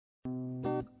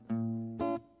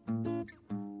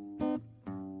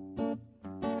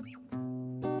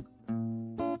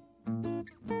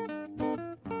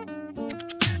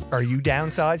Are you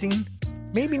downsizing?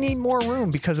 Maybe need more room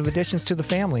because of additions to the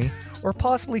family, or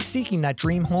possibly seeking that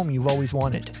dream home you've always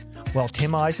wanted? Well,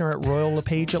 Tim Eisner at Royal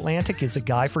LePage Atlantic is the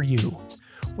guy for you.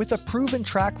 With a proven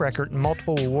track record and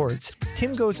multiple awards,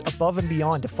 Tim goes above and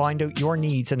beyond to find out your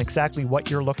needs and exactly what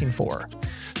you're looking for.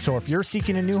 So if you're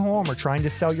seeking a new home or trying to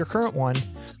sell your current one,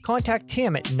 contact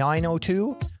Tim at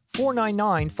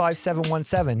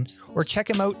 902-499-5717 or check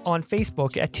him out on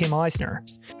Facebook at Tim Eisner.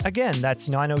 Again, that's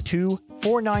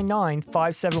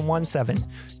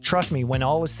 902-499-5717. Trust me, when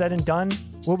all is said and done,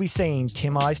 we'll be saying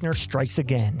Tim Eisner strikes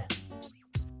again.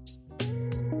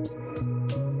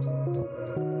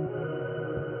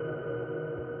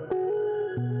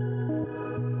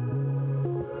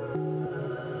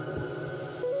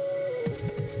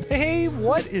 Hey,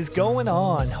 what is going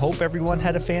on? Hope everyone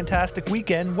had a fantastic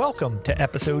weekend. Welcome to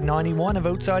episode 91 of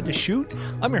Outside The Chute.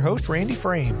 I'm your host, Randy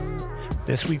Frame.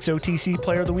 This week's OTC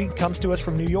Player of the Week comes to us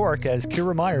from New York as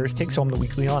Kira Myers takes home the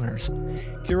weekly honors.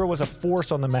 Kira was a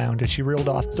force on the mound as she reeled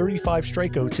off 35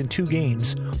 strikeouts in 2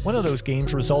 games, one of those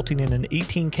games resulting in an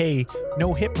 18K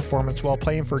no-hit performance while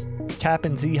playing for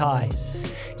Tappan Z High.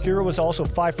 Kira was also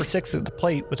 5 for 6 at the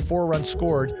plate with 4 runs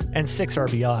scored and 6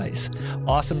 RBIs.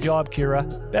 Awesome job,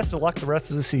 Kira. Best of luck the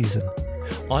rest of the season.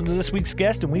 On to this week's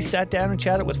guest, and we sat down and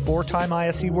chatted with 4-time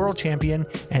ISC World Champion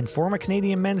and former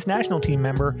Canadian men's national team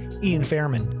member Ian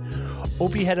Fehrman.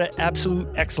 Opie had an absolute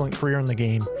excellent career in the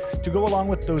game. To go along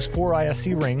with those 4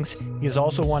 ISC rings, he has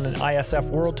also won an ISF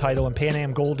World title and Pan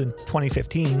Am Gold in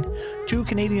 2015, 2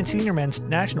 Canadian senior men's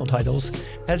national titles,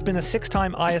 has been a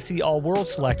 6-time ISC All World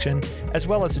selection, as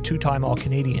well as a 2-time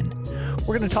All-Canadian.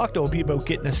 We're going to talk to Opie about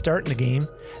getting a start in the game,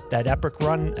 that epic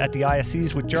run at the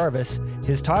ISCs with Jarvis,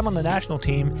 his time on the national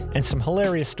team, and some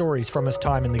hilarious stories from his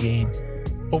time in the game.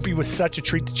 Opie was such a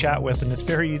treat to chat with, and it's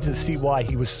very easy to see why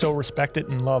he was so respected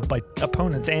and loved by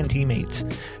opponents and teammates.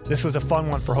 This was a fun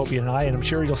one for Opie and I, and I'm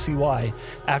sure you'll see why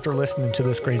after listening to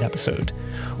this great episode.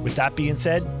 With that being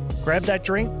said, grab that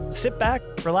drink, sit back,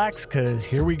 relax, because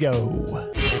here we go.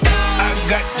 I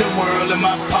got the world in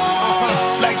my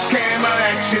palm, lights, camera,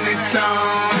 action, it's on.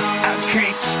 I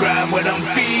can't describe what I'm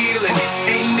feeling,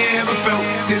 ain't never felt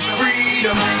this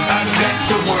freedom. I got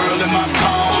the world in my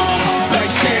palm,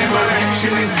 lights, camera,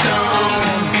 action, it's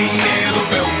on. Ain't never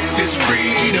felt this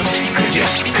freedom.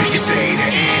 Could you say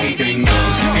that anything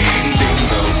goes, anything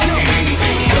goes,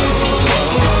 anything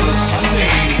goes,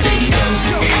 anything goes,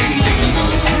 anything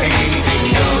goes,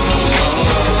 anything goes.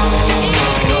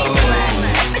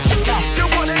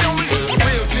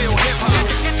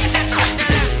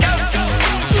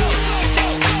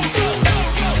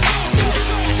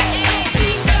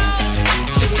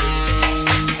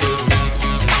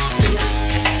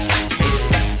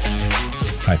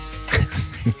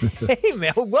 Hey,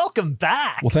 man, welcome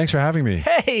back. Well, thanks for having me.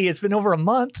 Hey, it's been over a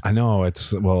month. I know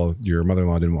well, your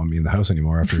mother-in-law didn't want me in the house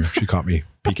anymore after she caught me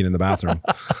peeking in the bathroom.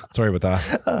 Sorry about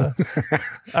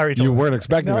that. You weren't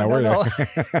expecting that, were you?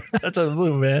 That's a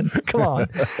blue, man. Come on.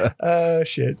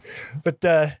 Shit. But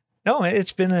no,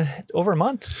 it's been over a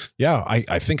month. Yeah,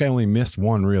 I think I only missed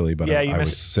one really, but I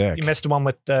was sick. You missed the one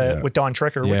with Don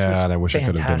Tricker, which was and I wish fantastic,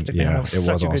 I could have been. Yeah, man. it was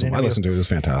awesome. I listened to it. It was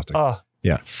fantastic.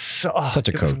 Yeah. Such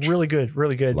a coach. It was really good,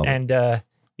 really good. Love and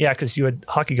because you had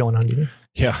hockey going on, didn't you?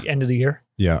 Yeah. End of the year.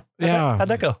 Yeah. How'd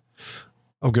that go?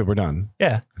 Oh, good. We're done.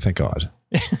 Yeah. Thank God.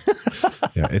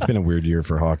 Yeah. It's been a weird year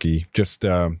for hockey. Just,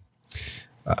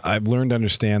 I've learned to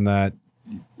understand that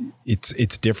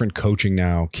it's different coaching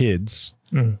now kids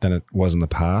than it was in the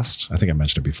past. I think I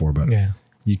mentioned it before, but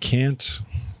you can't,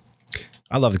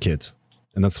 I love the kids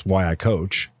and that's why I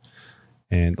coach.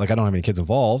 And I don't have any kids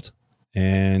involved.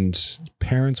 And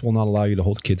parents will not allow you to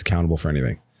hold kids accountable for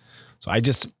anything. So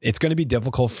it's going to be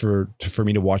difficult for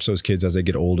me to watch those kids as they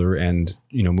get older and,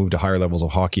 move to higher levels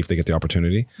of hockey if they get the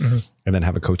opportunity and then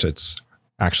have a coach that's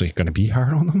actually going to be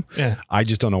hard on them. Yeah. I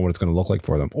just don't know what it's going to look like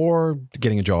for them or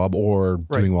getting a job or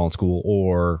doing well in school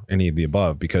or any of the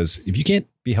above, because if you can't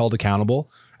be held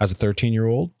accountable as a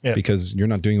 13-year-old because you're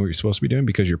not doing what you're supposed to be doing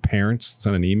because your parents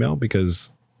sent an email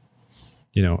because,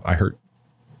 I hurt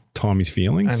Tommy's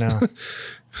feelings. I know.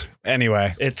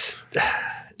 Anyway, it's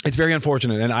very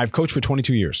unfortunate, and I've coached for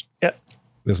 22 years. Yep.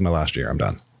 This is my last year. I'm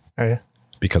done. Are you?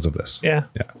 Because of this. Yeah.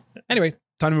 Anyway,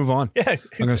 time to move on. Yeah. I'm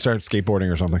going to start skateboarding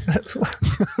or something.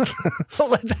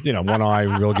 One eye,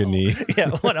 real good knee.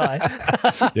 Yeah, one eye.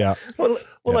 Yeah. Well,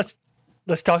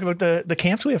 let's talk about the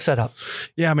camps we have set up.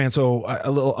 Yeah, man. So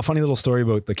a funny little story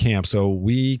about the camp. So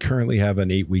we currently have an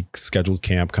 8-week scheduled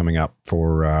camp coming up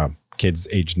for kids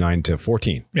aged 9 to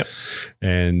 14. Yep.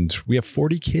 And we have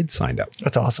 40 kids signed up.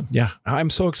 That's awesome. Yeah. I'm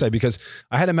so excited because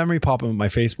I had a memory pop up on my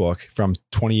Facebook from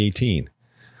 2018.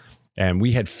 And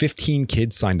we had 15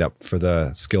 kids signed up for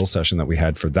the skill session that we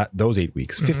had for those 8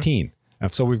 weeks. 15.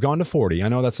 And so we've gone to 40. I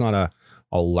know that's not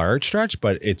a large stretch,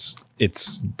 but it's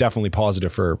definitely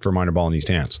positive for minor ball in East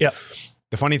Hants. Yeah.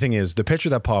 The funny thing is the picture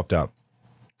that popped up,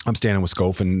 I'm standing with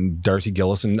Scof and Darcy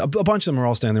Gillis, and a bunch of them are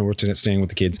all standing there. We're standing with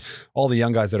the kids, all the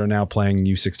young guys that are now playing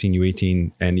U16,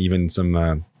 U18, and even some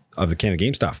of the Canada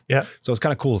Game stuff. Yeah. So it's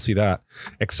kind of cool to see that.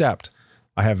 Except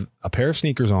I have a pair of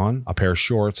sneakers on, a pair of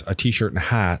shorts, a t-shirt, and a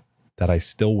hat that I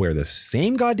still wear the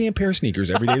same goddamn pair of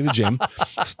sneakers every day to the gym,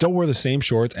 still wear the same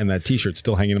shorts, and that t-shirt's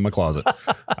still hanging in my closet.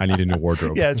 I need a new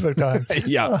wardrobe. Yeah, it's about time.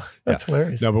 Yeah. Oh, that's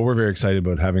hilarious. No, but we're very excited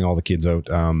about having all the kids out.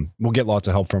 We'll get lots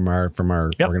of help from our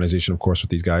organization, of course,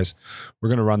 with these guys. We're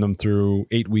going to run them through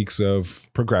 8 weeks of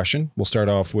progression. We'll start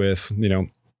off with,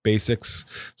 basics.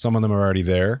 Some of them are already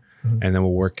there. And then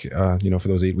we'll work, for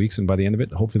those 8 weeks. And by the end of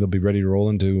it, hopefully they'll be ready to roll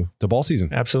into the ball season.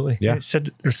 Absolutely. Yeah. You said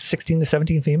there's 16 to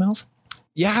 17 females?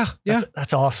 Yeah.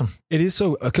 That's awesome. It is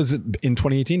so, because in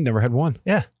 2018, never had one.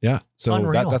 Yeah. Yeah. So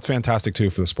that's fantastic too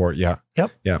for the sport. Yeah.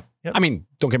 Yep. Yeah. Yep. I mean,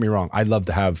 don't get me wrong. I'd love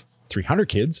to have 300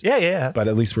 kids. Yeah. But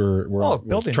at least we're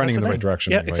building, trending in the right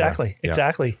direction. Yeah, anyway. exactly. Yeah.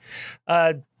 Exactly.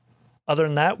 Other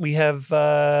than that, we have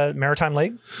Maritime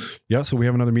League. Yeah. So we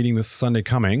have another meeting this Sunday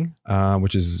coming,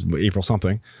 which is April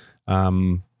something.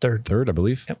 Third, I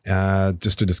believe. Yep.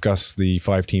 Just to discuss the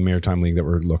 5-team Maritime League that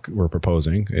we're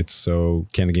proposing. It's so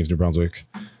Canada Games New Brunswick,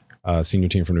 senior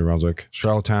team from New Brunswick,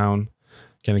 Charlottetown,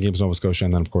 Canada Games Nova Scotia,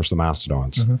 and then of course the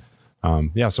Mastodons.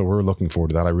 So we're looking forward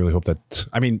to that. I really hope that,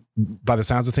 by the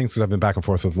sounds of things, because I've been back and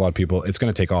forth with a lot of people, it's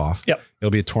going to take off. Yep.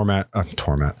 It'll be a tournament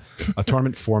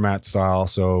format style.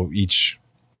 So each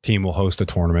team will host a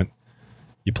tournament.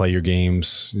 You play your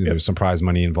games. Yep. There's some prize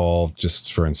money involved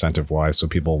just for incentive wise. So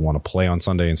people want to play on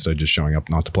Sunday instead of just showing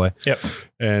up not to play. Yep.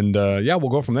 And we'll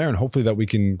go from there. And hopefully that we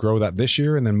can grow that this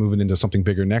year and then move it into something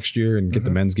bigger next year and get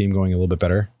the men's game going a little bit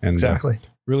better. And exactly.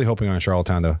 Really hoping on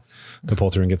Charlottetown to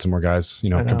pull through and get some more guys,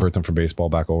 convert them from baseball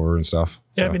back over and stuff.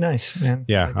 Yeah, it'd be nice, man.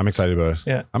 Yeah, I'm excited about it.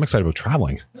 Yeah. I'm excited about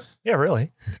traveling. Yeah,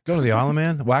 really. Go to the island,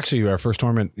 man. Well, actually, our first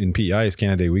tournament in PEI is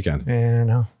Canada Day weekend. Yeah,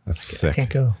 no. That's sick. I can't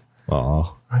go.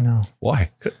 Oh. I know.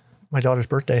 Why? My daughter's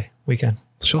birthday weekend.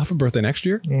 She'll have a birthday next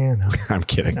year? Yeah, no. I'm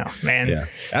kidding. No, man. Yeah.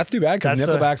 That's too bad because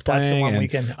Nickelback's playing that's the one and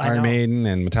weekend. Iron Maiden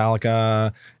and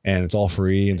Metallica, and it's all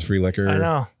free and it's free liquor. I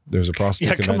know. There's a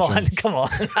prostitute convention. Come on.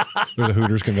 There's a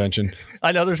Hooters convention.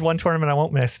 I know there's one tournament I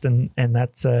won't miss, and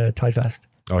that's Tide Fest.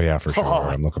 Oh, yeah, for sure.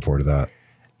 I'm looking forward to that.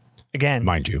 Again.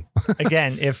 Mind you.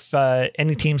 Again, if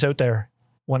any teams out there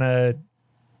want to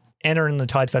enter in the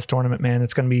Tide Fest tournament, man,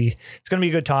 it's gonna be a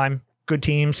good time. Good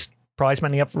teams. Prize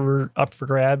money up for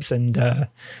grabs, and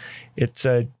it's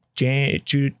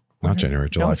June. Not January,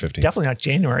 July 15th. Definitely not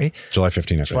January. July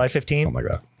 15th, I think. July 15th. Something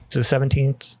like that. To the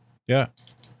 17th. Yeah.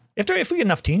 If we get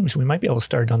enough teams, we might be able to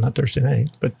start on that Thursday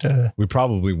night. But we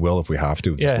probably will if we have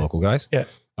to, just local guys. Yeah.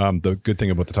 The good thing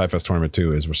about the Tide Fest tournament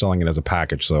too is we're selling it as a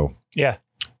package. So yeah,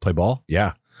 play ball.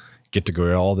 Yeah. Get to go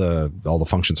to all the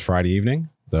functions Friday evening,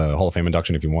 the Hall of Fame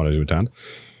induction if you wanted to attend.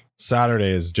 Saturday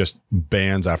is just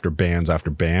bands after bands after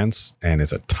bands, and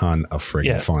it's a ton of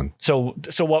friggin' fun. So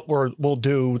what we'll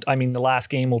do, the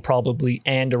last game will probably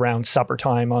end around supper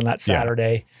time on that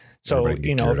Saturday. Yeah. So,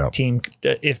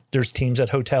 if there's teams at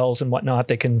hotels and whatnot,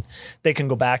 they can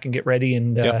go back and get ready.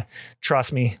 And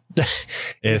trust me,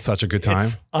 it's such a good time.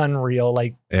 It's unreal.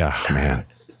 Like, yeah, man,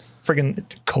 friggin'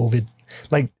 COVID.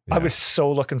 Like, I was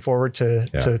so looking forward to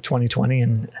 2020,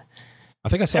 and I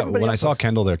think I saw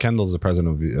Kendall there. Kendall's the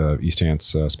president of East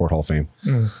Hants Sport Hall of Fame.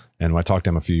 And when I talked to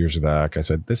him a few years back, I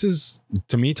said, this is,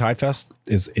 to me, Tide Fest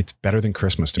it's better than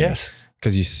Christmas to me.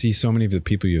 Because you see so many of the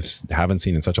people you haven't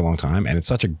seen in such a long time, and it's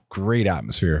such a great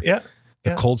atmosphere. Yeah.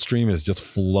 The cold stream is just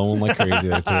flowing like crazy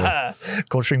there too.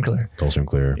 Cold stream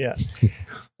clear. Yeah.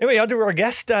 Anyway, I'll do our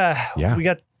guest. We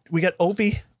got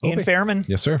Opie, Ian Fehrman.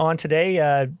 Yes, sir. On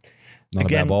today. Not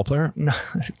again, a bad ball player? No,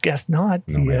 guess not.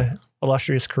 No,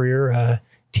 illustrious career,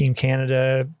 Team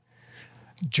Canada,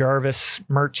 Jarvis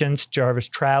Merchants, Jarvis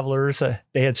Travelers.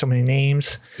 They had so many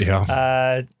names.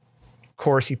 Yeah. Of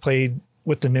course, he played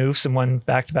with the Noofs and won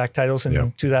back-to-back titles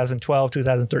in 2012,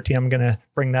 2013. I'm going to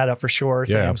bring that up for sure.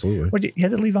 Yeah, absolutely. You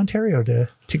had to leave Ontario to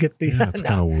get the... Yeah, that's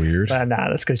kind of weird.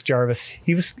 That's because Jarvis,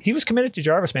 he was committed to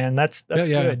Jarvis, man. That's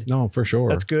good. No, for sure.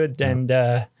 That's good. Yeah.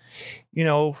 And,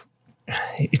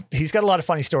 he's got a lot of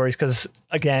funny stories because,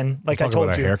 again, like I told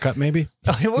about you, a haircut maybe.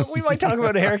 We might talk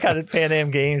about a haircut at Pan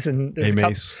Am Games. And Hey,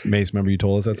 Mace, remember you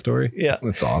told us that story? Yeah,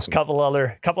 that's awesome. Couple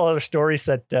other stories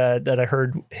that I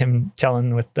heard him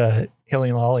telling with Hilly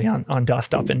and Lolly on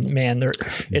Dust Up, and man,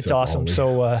 it's awesome. Lolly.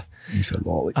 So you said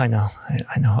Lolly. I know.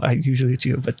 Usually it's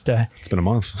you, but it's been a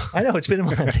month. I know it's been a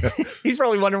month. He's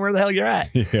probably wondering where the hell you're at.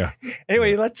 Yeah.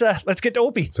 Anyway, let's get to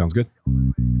Opie. Sounds good.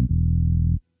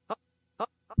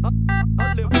 I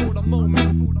live for the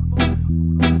moment.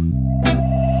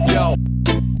 Yo.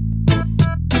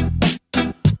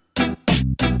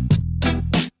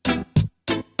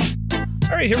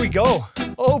 All right, here we go.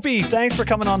 Opie, thanks for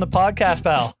coming on the podcast,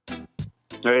 pal.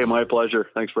 Hey, my pleasure.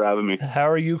 Thanks for having me. How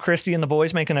are you, Christy, and the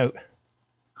boys making out?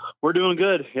 We're doing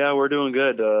good. Yeah, we're doing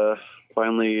good.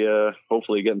 Finally,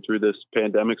 hopefully getting through this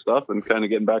pandemic stuff and kind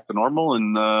of getting back to normal.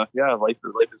 And yeah, life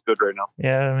is good right now.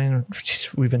 Yeah, I mean,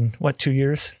 we've been, 2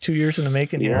 years? 2 years in the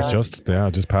making here. Just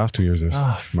past 2 years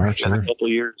this March. A couple of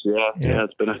years. Yeah.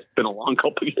 It's been a long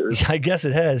couple of years. I guess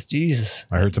it has. Jesus.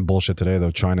 I heard some bullshit today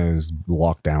though. China is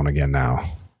locked down again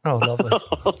now. Oh, lovely.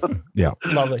 Yeah.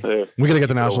 Lovely. Hey, We got to get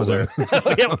the Nationals in.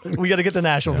 Yep, we got to get the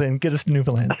Nationals in. Get us to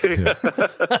Newfoundland. Yeah.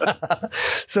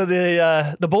 So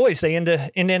the boys, they into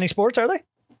any sports, are they?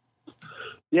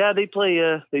 Yeah, they play.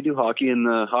 They do hockey in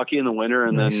the winter,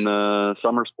 and Nice. then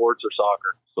summer sports are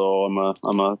soccer. So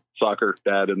I'm a soccer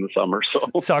dad in the summer. So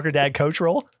Soccer dad coach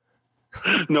role?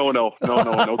 no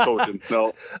coaching.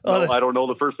 No, I don't know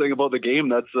the first thing about the game.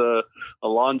 That's a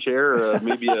lawn chair,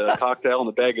 maybe a cocktail and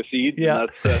a bag of seeds. Yeah. And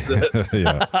that's it.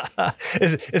 Yeah.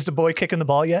 Is the boy kicking the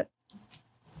ball yet?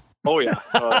 Oh yeah.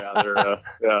 They're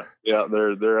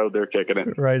out there kicking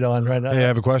it. Right on. Hey, I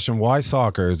have a question. Why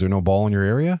soccer? Is there no ball in your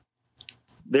area?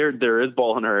 There is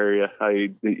ball in our area. I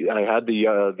had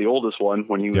the oldest one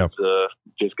when he was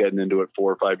just getting into it,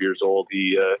 4 or 5 years old.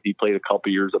 He played a couple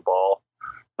years of ball.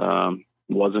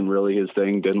 Wasn't really his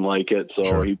thing. Didn't like it, so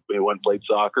Sure. he went and played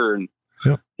soccer, and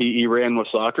he ran with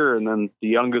soccer. And then the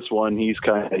youngest one, he's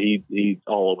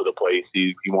all over the place.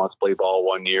 He wants to play ball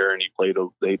 1 year, and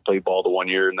they played ball the 1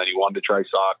 year, and then he wanted to try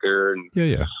soccer, and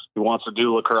Yeah. he wants to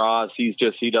do lacrosse. He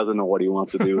doesn't know what he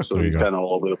wants to do, so he's kind of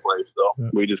all over the place. So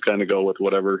we just kind of go with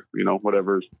whatever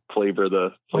flavor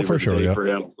for sure, day yeah. for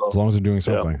him. So. As long as they're doing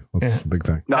something, that's the big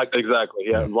thing. Not exactly,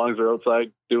 yeah. As long as they're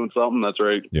outside doing something, that's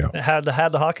right. Yeah. How'd the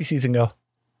hockey season go?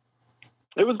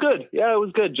 It was good. Yeah, it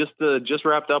was good. Just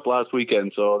wrapped up last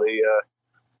weekend, so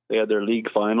they had their league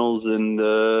finals, and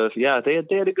they had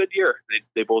a good year.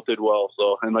 They both did well.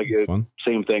 So, and Fun.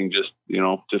 same thing. Just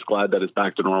glad that it's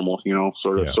back to normal.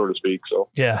 So to speak. So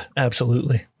Yeah,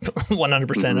 absolutely.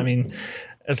 100%. I mean,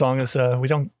 as long as we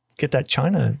don't get that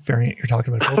China variant you're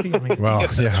talking about, Opie. I mean, Well,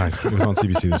 yeah, it was on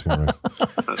CBC this morning,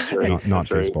 that's right. not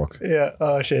That's right. Facebook. yeah.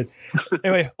 Oh shit.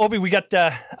 Anyway, Opie, we got.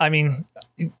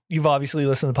 You've obviously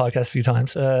listened to the podcast a few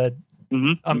times. Well,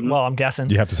 I'm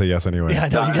guessing. You have to say yes anyway. Yeah, I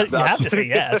know. You have to say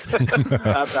yes.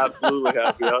 Absolutely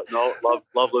happy. No,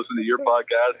 love listening to your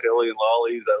podcast, Hilly and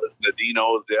Lolly's. I listen to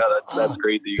Dino's. Yeah, that's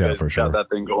great that you guys for sure. got that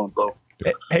thing going. So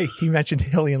Hey, he mentioned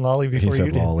Hilly and Lolly He before you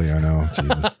said did. Lolly, I know.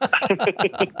 Jesus.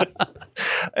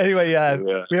 Anyway,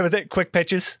 we have quick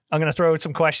pitches. I'm going to throw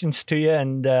some questions to you,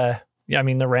 and they're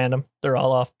random. They're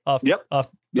all off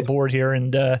the board here,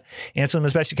 and answer them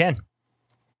as best you can.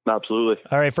 absolutely.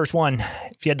 All right, first one.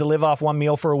 If you had to live off one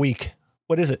meal for a week,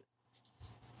 what is it?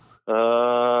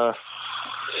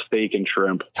 Steak and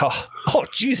shrimp. Oh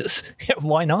Jesus! Yeah,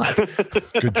 why not?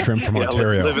 Good shrimp from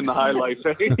Ontario. Living the high life.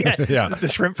 Yeah. The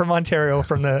shrimp from Ontario,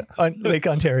 from the Lake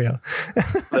Ontario.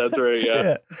 That's right.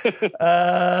 Yeah.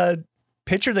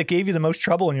 Pitcher that gave you the most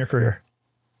trouble in your career.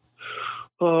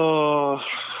 Oh,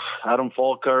 Adam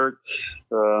Falkart.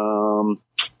 Who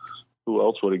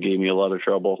else would have gave me a lot of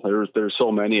trouble? There's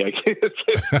so many.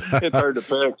 It's hard to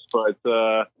pick, but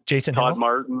Jason Todd Hill.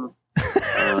 Martin.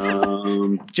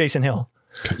 Jason Hill.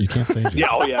 You can't say it.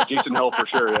 Yeah, Jason Hill for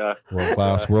sure. Yeah, World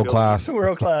class.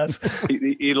 World class.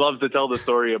 he loves to tell the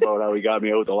story about how he got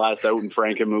me out the last out in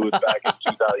Frankenmuth back in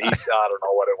 2000. I don't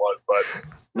know what it was, but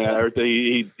man,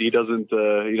 he doesn't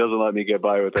let me get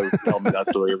by without telling me that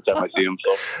story every time I see him.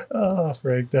 So, Oh,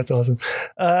 Frank, that's awesome.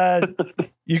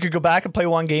 You could go back and play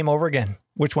one game over again.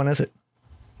 Which one is it?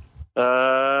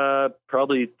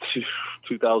 probably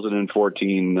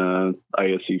 2014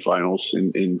 ISC finals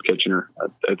in Kitchener.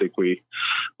 I think we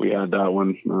had that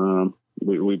one.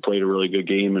 We played a really good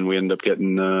game, and we ended up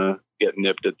getting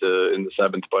nipped in the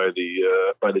seventh by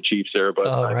the Chiefs there. But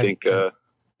I think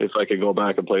if I could go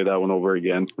back and play that one over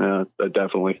again,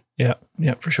 definitely. Yeah,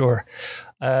 for sure.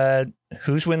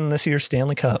 Who's winning this year's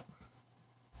Stanley Cup?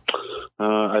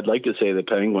 I'd like to say the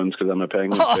Penguins because I'm a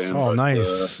Penguins fan. Oh, but,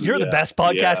 nice. You're the best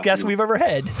podcast guest we've ever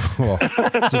had. Well,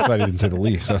 just glad he didn't say the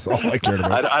Leafs. That's all I cared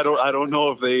about. I don't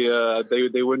know if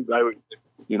they wouldn't. I would,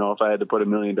 if I had to put $1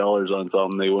 million on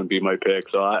something, they wouldn't be my pick.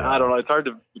 So I don't know. It's hard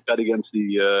to bet against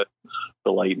the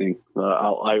Lightning.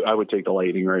 I would take the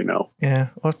Lightning right now. Yeah.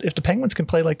 Well, if the Penguins can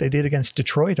play like they did against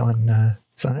Detroit on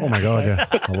Sunday. Oh my God! Yeah,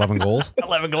 11 goals.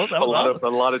 11 goals. That A was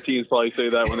lot of teams probably say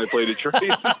that when they play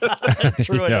Detroit.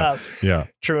 True enough. Yeah.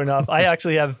 True enough. I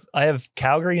actually have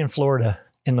Calgary and Florida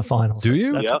in the finals. Do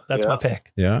you? That's my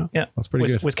pick. Yeah. Yeah. That's pretty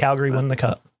good. With Calgary winning the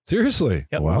cup. Seriously?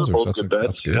 Yep. Wowzers. Both That's good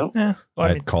bets, good. yeah. Yeah. Well, I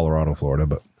had Colorado, Florida,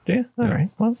 but yeah. All right.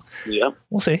 Well, Yeah.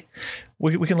 we'll see.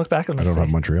 We can look back on I this. don't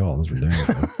have Montreal. That's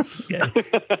ridiculous.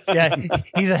 Yeah.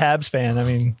 He's a Habs fan. I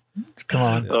mean, come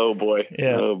on. Oh boy.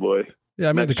 Yeah. Oh boy. Yeah,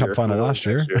 I made the Next cup year. final last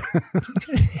year.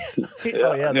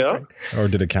 Oh yeah. That's right. Or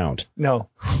did it count? No.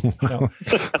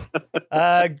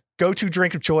 Go-to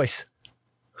drink of choice.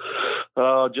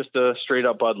 Just a straight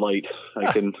up Bud Light.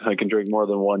 I can drink more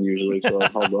than one usually, so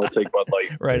I'll take Bud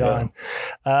Light. Right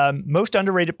on. Most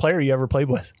underrated player you ever played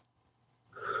with?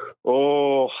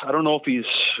 Oh, I don't know if he's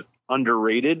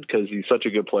underrated because he's such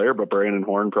a good player, but Brandon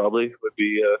Horn probably would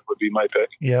be my pick.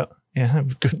 Yeah.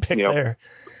 Good pick there.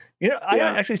 I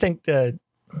actually think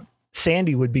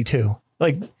Sandy would be too.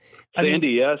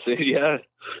 Sandy, yeah.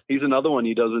 He's another one.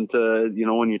 He doesn't,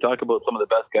 when you talk about some of the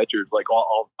best catchers, like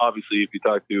obviously if you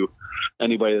talk to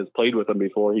anybody that's played with him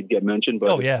before, he'd get mentioned. But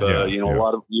a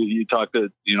lot of you talk to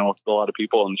a lot of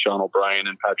people, and Sean O'Brien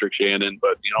and Patrick Shannon,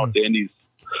 but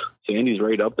Sandy's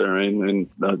right up there, and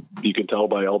you can tell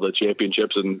by all the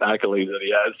championships and accolades that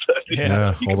he has.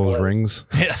 Yeah, all those rings.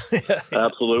 Yeah.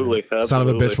 Absolutely. Son of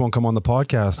a bitch won't come on the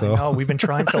podcast though. No, we've been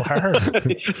trying so hard.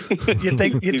 You'd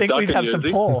think we'd have some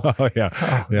pull. Oh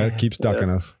yeah, it keeps ducking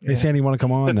us. Hey Sandy, you want to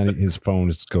come on? And then his phone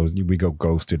just goes. We go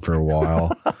ghosted for a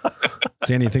while.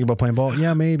 Sandy, you think about playing ball?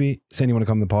 Yeah, maybe. Sandy, you want to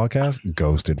come to the podcast?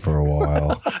 Ghosted for a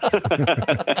while.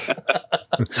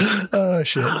 Oh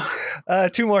shit.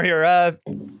 Two more here.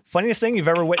 Funniest thing you've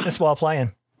ever witnessed while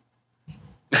playing?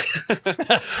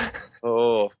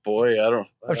 Oh boy,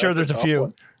 I'm sure there's a few.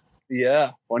 One.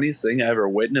 Yeah, funniest thing I ever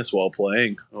witnessed while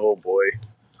playing. Oh boy.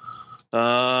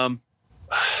 I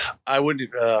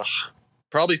would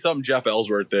probably something Jeff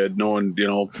Ellsworth did. No one,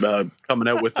 coming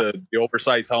out with the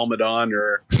oversized helmet on,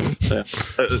 or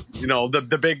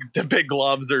the big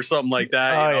gloves or something like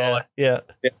that. Yeah.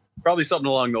 Probably something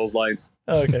along those lines.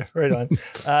 Okay, right on.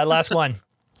 Last one.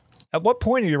 At what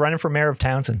point are you running for mayor of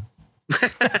Townsend?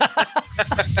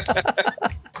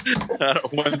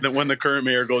 When the current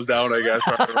mayor goes down, I guess.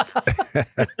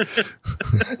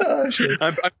 Sure.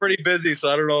 I'm pretty busy, so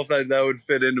I don't know if that would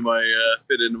fit into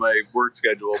my work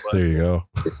schedule. But There you go.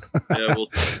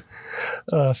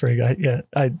 yeah, Very good. Yeah,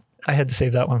 I had to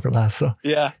save that one for last. So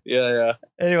yeah.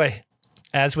 anyway,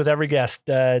 as with every guest,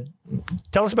 tell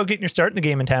us about getting your start in the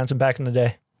game in Townsend back in the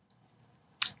day.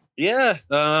 Yeah,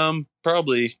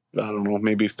 probably, I don't know,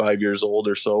 maybe 5 years old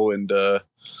or so. And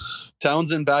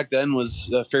Townsend back then was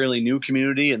a fairly new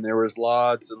community, and there was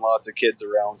lots and lots of kids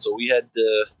around. So we had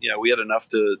enough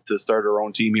to start our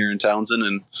own team here in Townsend.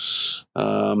 And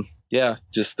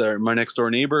my next door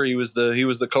neighbor, he was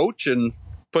the coach, and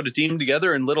put a team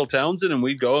together in Little Townsend, and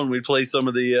we'd go and we'd play some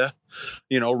of the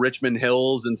Richmond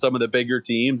Hills and some of the bigger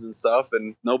teams and stuff.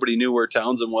 And nobody knew where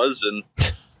Townsend was. And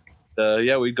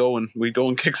we'd go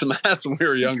and kick some ass when we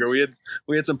were younger. We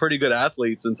had some pretty good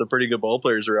athletes and some pretty good ball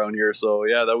players around here. So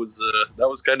yeah, that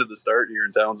was kind of the start here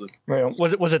in Townsend. Right.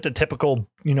 Was it the typical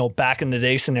back in the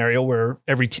day scenario where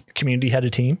every community had a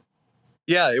team?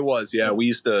 Yeah, it was. Yeah, we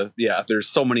used to. Yeah, there's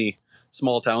so many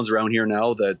small towns around here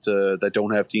now that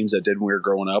don't have teams that did when we were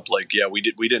growing up. Like, yeah, we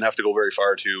didn't have to go very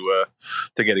far to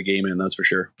get a game in. That's for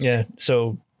sure. Yeah.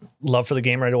 So love for the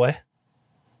game right away.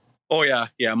 Oh yeah.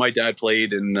 Yeah. My dad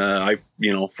played, and I,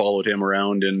 followed him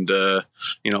around, and,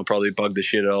 probably bugged the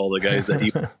shit out of all the guys that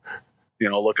he,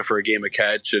 looking for a game of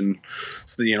catch. And,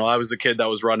 so, I was the kid that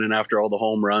was running after all the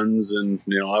home runs, and,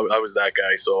 I was that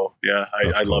guy. So yeah,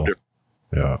 I loved it.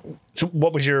 Yeah. So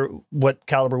what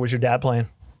caliber was your dad playing?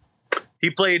 He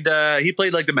played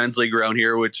like the men's league around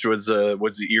here, which was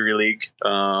the Erie League.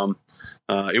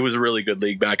 It was a really good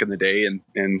league back in the day, and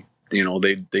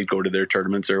they'd go to their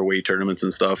tournaments or away tournaments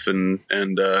and stuff, and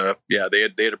they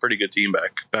had a pretty good team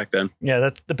back then. Yeah,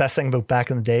 that's the best thing about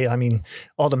back in the day. I mean,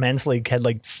 all the men's league had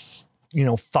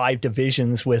 5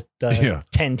 divisions with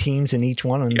 10 teams in each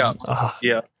one. And, I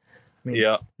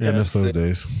miss those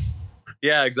days.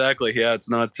 Yeah, exactly. Yeah, it's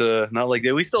not like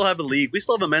that. We still have a league. We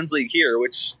still have a men's league here,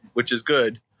 which is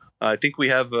good. I think we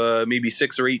have maybe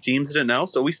 6 or 8 teams in it now,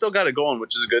 so we still got it going,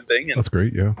 which is a good thing. And that's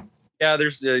great. Yeah. Yeah,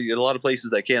 there's a lot of places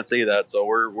that can't say that, so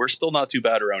we're still not too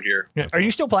bad around here. Are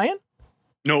you still playing?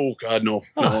 No, God, no.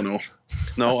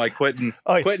 I quit in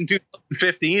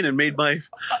 2015 and made my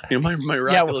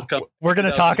miraculous comeback. We're going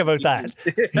to talk about that.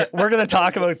 We're going to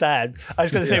talk about that. I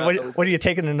was going to say, what are you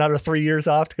taking another 3 years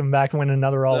off to come back and win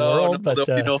another All World? No,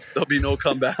 there'll be no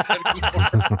comebacks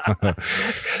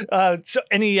anymore. So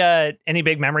any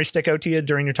big memories stick out to you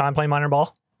during your time playing minor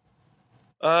ball?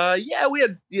 Yeah, we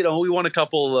had, we won a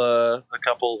couple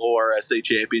ORSA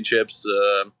championships.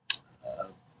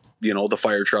 The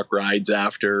fire truck rides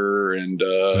after, and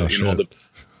having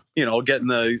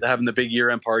the big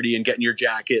year-end party and getting your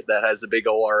jacket that has a big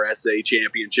ORSA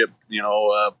championship,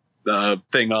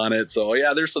 thing on it. So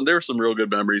yeah, there were some real good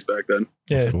memories back then.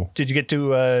 Yeah. Cool. Did you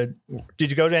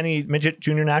go to any midget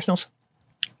junior nationals?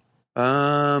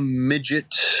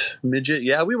 Midget.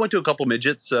 Yeah, we went to a couple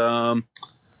midgets.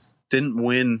 Didn't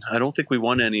win. I don't think we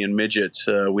won any in midget.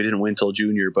 We didn't win till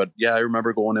junior, but yeah, I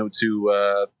remember going out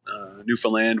to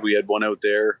Newfoundland. We had one out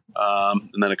there, and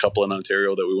then a couple in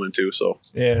Ontario that we went to. So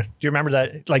yeah, do you remember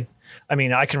that?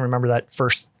 I can remember that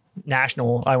first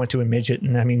national I went to in midget,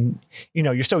 and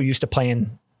you're so used to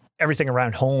playing everything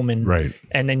around home, and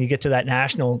and then you get to that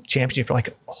national championship, you're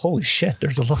like, holy shit,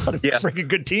 there's a lot of freaking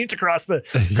good teams across the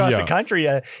country.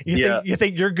 You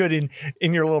think you're good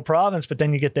in your little province, but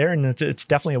then you get there and it's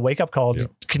definitely a wake up call. Yeah.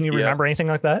 Can you remember anything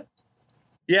like that?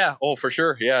 Yeah. Oh, for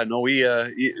sure. Yeah. No, we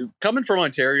coming from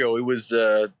Ontario, it was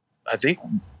I think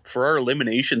for our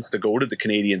eliminations to go to the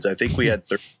Canadians, I think we had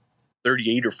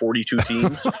 38 or 42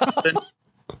 teams.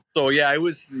 So yeah, it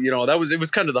was it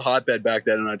was kind of the hotbed back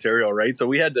then in Ontario, right? So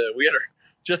we had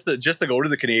just to go to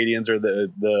the Canadians or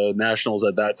the nationals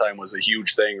at that time was a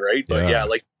huge thing, right? But yeah,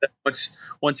 like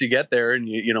once you get there and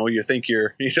you think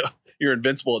you're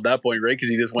invincible at that point, right? Because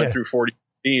you just went through 40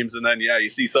 teams, and then you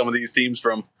see some of these teams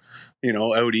from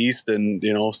out east, and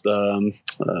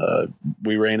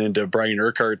we ran into Brian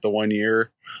Urquhart the one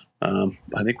year. I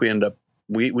think we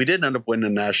did end up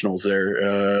winning nationals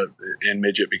there in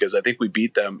midget, because I think we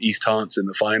beat them East Hants in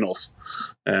the finals.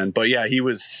 But yeah, he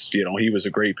was a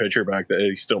great pitcher back then.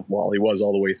 He was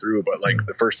all the way through, but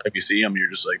the first time you see him, you're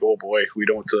just like, oh boy, we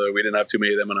didn't have too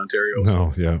many of them in Ontario.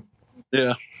 No, so.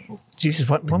 Yeah. Jesus,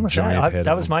 when was that?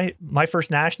 That was my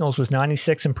first nationals was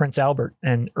 96 in Prince Albert,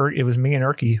 and it was me and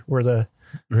Urky were the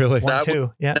really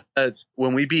 1-2. Yeah.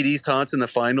 When we beat East Hants in the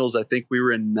finals, I think we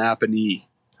were in Napanee.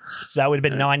 So that would have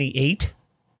been 98.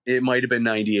 It might have been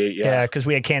 98. Yeah, because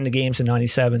we had Canada Games in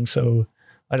 97, so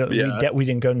I don't. Yeah. We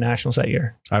didn't go to nationals that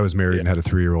year. I was married and had a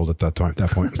 3-year-old at that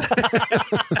point.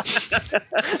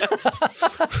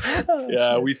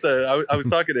 Yeah, we said I was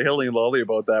talking to Hilly and Lolly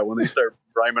about that when they start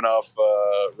rhyming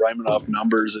off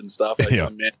numbers and stuff. I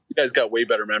said, man, you guys got way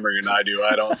better memory than I do.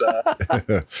 I don't.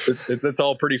 It's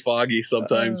all pretty foggy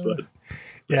sometimes, but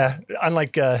yeah,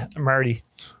 unlike Marty.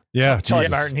 Yeah, Charlie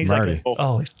Martin. He's Marty.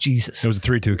 Oh, Jesus. It was a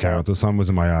 3-2 count. The sun was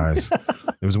in my eyes.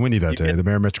 It was windy that day. The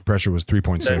barometric pressure was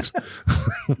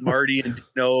 3.6. Marty and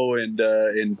Dino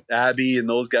and Abby and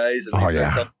those guys. And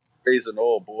and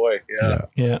oh boy,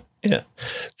 yeah.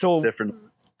 So, different.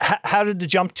 How did the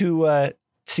jump to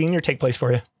senior take place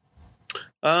for you?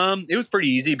 It was pretty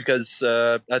easy because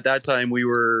at that time we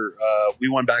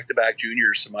won back-to-back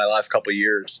juniors in my last couple of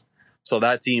years. So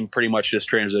that team pretty much just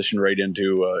transitioned right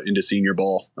into senior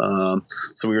ball.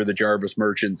 So we were the Jarvis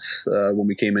Merchants when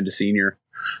we came into senior.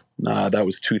 That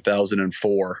was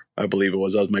 2004, I believe it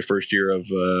was. That was my first year of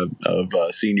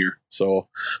senior. So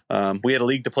we had a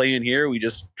league to play in here. We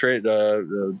just went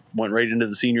right into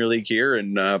the senior league here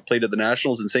and played at the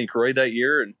Nationals in St. Croix that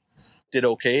year and did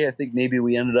okay. I think maybe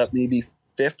we ended up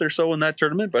fifth or so in that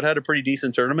tournament, but had a pretty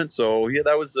decent tournament. So yeah,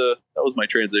 that was my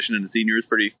transition into senior. It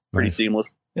was pretty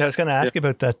seamless. Yeah, I was going to ask you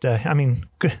about that.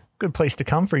 Good place to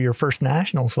come for your first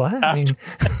nationals. What?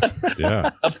 Yeah,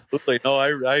 absolutely. No,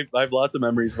 I have lots of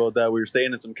memories about that. We were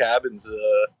staying in some cabins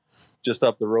just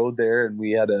up the road there, and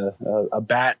we had a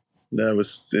bat that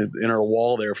was in our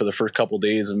wall there for the first couple of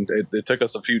days, and it took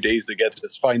us a few days to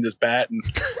find this bat and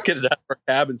get it out of our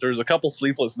cabin. So there was a couple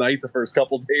sleepless nights the first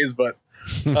couple of days, but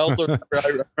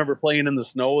I remember playing in the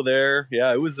snow there.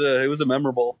 Yeah, it was a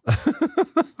memorable.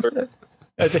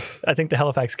 I think the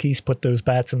Halifax Keys put those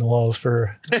bats in the walls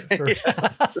for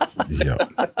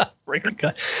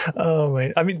Oh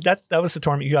man! I mean that was the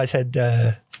tournament you guys had.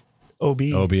 OB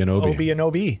and OB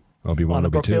on the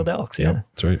Brookfield Elks. Yeah,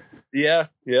 that's right. Yeah.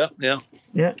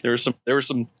 There were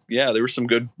some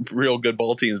good, real good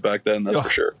ball teams back then. That's for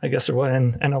sure. I guess there were,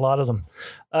 and a lot of them.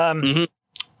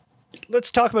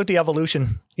 Let's talk about the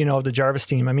evolution, of the Jarvis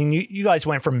team. I mean, you guys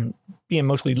went from being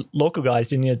mostly local guys,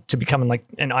 didn't you, to becoming like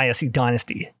an ISC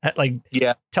dynasty.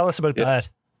 Tell us about that.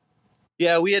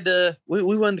 Yeah, we had we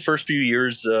won the first few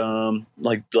years,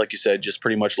 like you said, just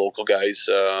pretty much local guys.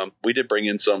 We did bring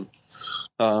in some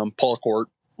Paul Court.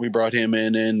 We brought him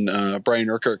in, and Brian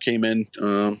Urquhart came in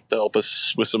to help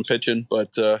us with some pitching.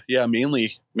 But yeah,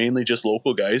 mainly just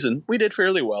local guys, and we did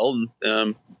fairly well.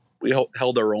 And we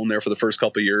held our own there for the first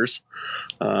couple of years,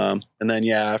 and then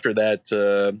after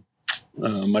that,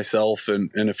 myself and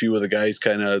a few of the guys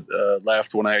kind of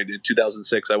left. When in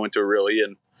 2006, I went to Aurelia,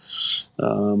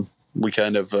 and we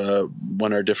kind of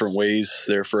went our different ways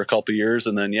there for a couple of years,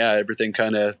 and then everything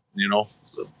kind of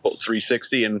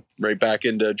 360 and right back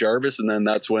into Jarvis, and then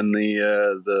that's when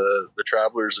the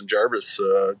Travelers and Jarvis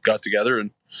got together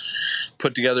and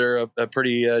put together a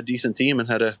pretty decent team and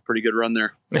had a pretty good run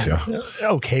there. Yeah.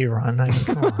 Okay, Ron.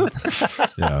 Come on.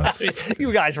 Yeah.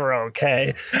 You guys were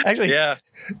okay. Actually,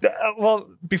 well,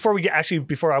 before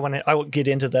I will get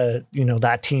into the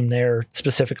that team there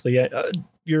specifically.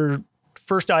 Your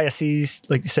first ISCs,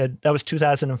 like you said, that was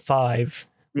 2005.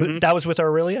 Mm-hmm. That was with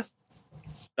Aurelia?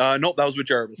 Nope, that was with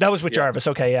Jarvis. That was with Jarvis.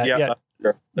 Okay, yeah.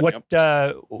 Sure.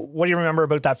 What do you remember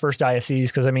about that first ISCs?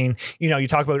 Because I mean, you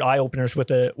talk about eye openers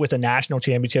with a national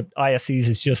championship. ISCs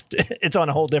is just it's on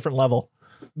a whole different level.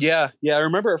 Yeah. I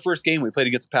remember our first game we played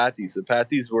against the Patsies. The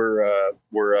Patsies were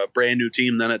a brand new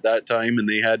team then at that time, and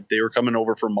they were coming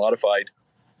over from modified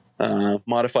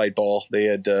ball. They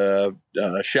had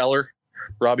Scheller.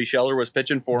 Robbie Scheller was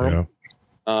pitching for him.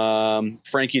 Yeah.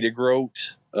 Frankie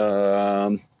DeGroat.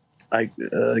 I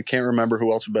can't remember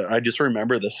who else, but I just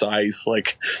remember the size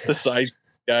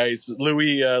guys.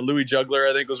 Louis Juggler,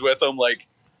 I think, was with them. Like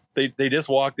they just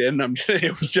walked in.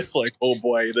 It was just like, oh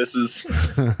boy, this is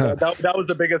that was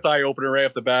the biggest eye opener right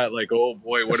off the bat. Like, oh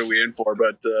boy, what are we in for?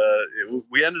 But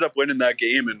we ended up winning that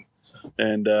game,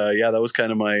 and that was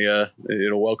kind of my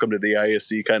welcome to the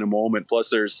ISC kind of moment. Plus,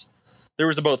 there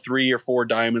was about 3 or 4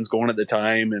 diamonds going at the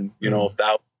time, and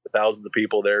thousands of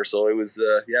people there, so it was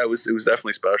it was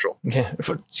definitely special. Yeah,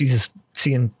 Jesus,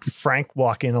 seeing Frank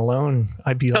walk in alone,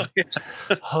 I'd be like,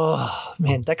 oh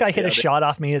man, that guy hit a shot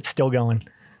off me. It's still going.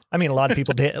 I mean, a lot of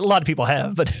people did. A lot of people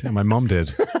have, but my mom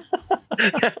did.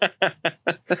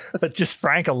 But just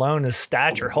Frank alone, his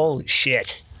stature, holy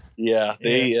shit. Yeah,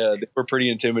 they were pretty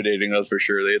intimidating. That's for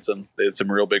sure. They had some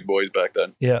real big boys back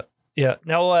then. Yeah.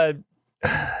 Now I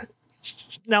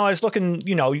was looking.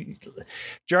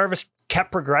 Jarvis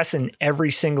kept progressing every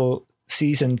single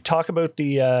season. Talk about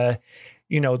the,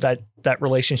 that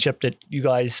relationship that you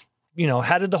guys,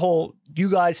 how did you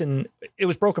guys, and it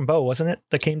was Broken Bow, wasn't it?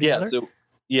 That came together?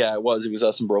 It was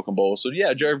us and Broken Bow. So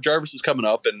Jarvis was coming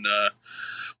up, and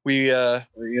me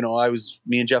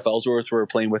and Jeff Ellsworth were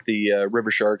playing with the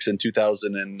River Sharks in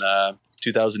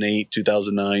 2008,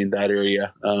 2009, that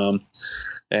area.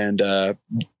 And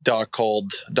Doc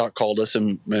called us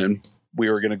and we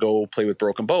were going to go play with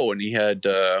Broken Bow, and he had,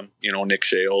 Nick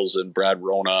Shales and Brad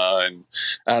Rona and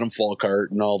Adam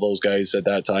Falkart and all those guys at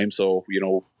that time. So,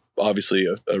 obviously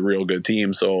a real good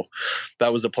team. So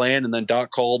that was the plan. And then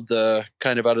Doc called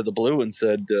kind of out of the blue and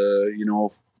said,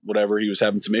 whatever, he was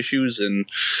having some issues and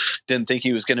didn't think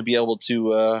he was going to be able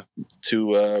to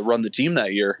run the team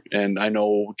that year. And I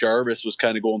know Jarvis was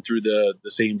kind of going through the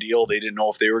same deal. They didn't know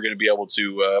if they were going to be able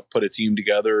to put a team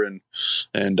together and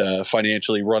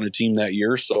financially run a team that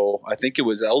year. So I think it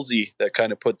was Elsie that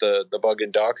kind of put the bug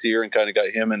in Doc's ear and kind of got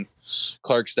him and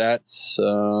Clark Stats,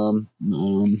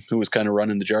 who was kind of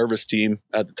running the Jarvis team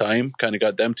at the time, kind of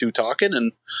got them two talking.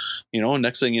 And,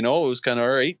 next thing you know, it was kind of,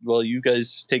 all right, well, you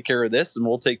guys take care of this and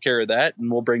we'll take care of that,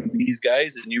 and we'll bring these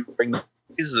guys and you bring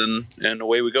these, and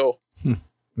away we go.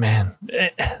 Man,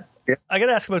 I got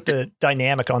to ask about the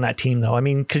dynamic on that team, though. I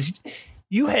mean, because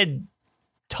you had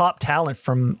top talent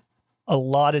from a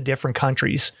lot of different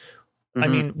countries. Mm-hmm. I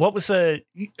mean, what was you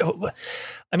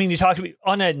talk about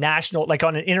on a national, like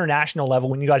on an international level,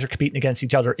 when you guys are competing against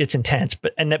each other, it's intense,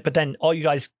 but then all you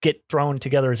guys get thrown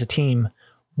together as a team.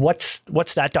 What's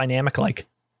that dynamic like?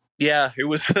 Yeah, it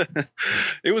was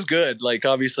it was good. Like,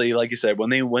 obviously, like you said,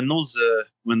 when the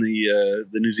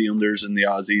New Zealanders and the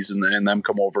Aussies and them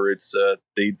come over, it's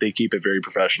they keep it very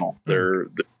professional.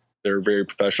 Mm-hmm. They're very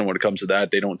professional when it comes to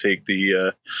that. They don't take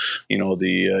the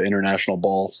international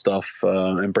ball stuff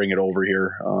and bring it over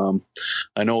here.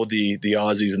 I know the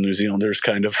Aussies and New Zealanders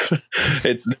kind of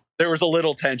there was a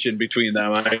little tension between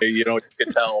them. You could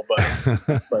tell,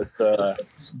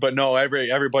 but no,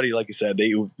 everybody, like you said,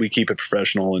 we keep it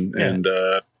professional and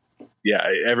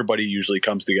everybody usually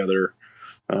comes together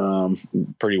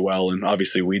pretty well. And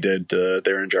obviously we did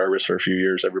there in Jarvis for a few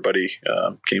years. Everybody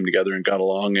came together and got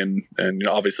along, and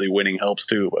obviously winning helps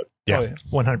too. But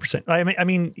 100%. I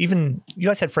mean, even you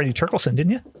guys had Freddie Turkelson,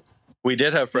 didn't you? We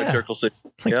did have Fred Turkelson.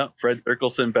 Yeah, Fred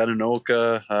Turkelson,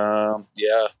 Beninoka,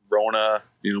 Rona,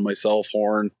 myself,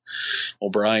 Horn,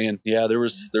 O'Brien. Yeah, there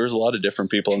was a lot of different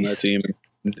people on that team.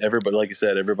 Everybody, like you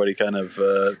said, everybody kind of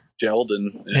gelled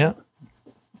and yeah.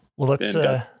 Well,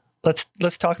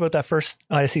 let's talk about that first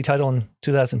ISC title in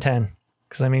 2010,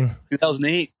 because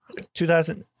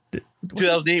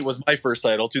 2008 was my first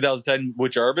title. 2010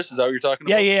 with Jarvis. Is that what you're talking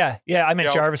about? Yeah. I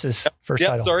meant Jarvis's first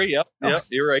title. Sorry. Yep.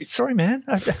 You're right. Sorry, man.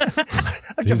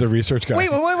 He's a research guy. Wait.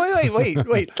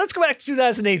 Let's go back to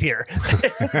 2008 here.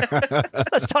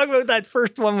 Let's talk about that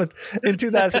first one in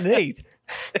 2008.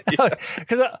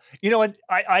 Because you know what?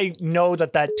 I know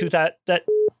that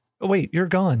wait, you're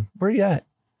gone. Where are you at?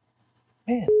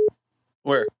 Man.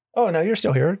 Where? Oh, no, you're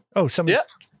still here. Oh, somebody.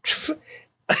 Yeah.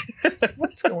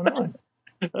 What's going on?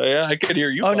 Yeah, I could hear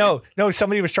you. Oh, no.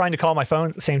 Somebody was trying to call my phone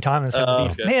at the same time. And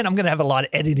okay. Man, I'm going to have a lot of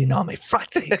editing on my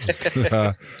fuck sakes.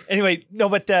 Anyway, no,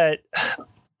 but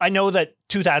I know that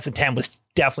 2010 was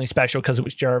definitely special because it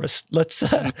was Jarvis. Let's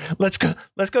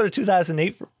go to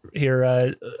 2008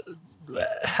 here.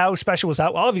 How special was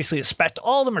that? Well, obviously, it's special.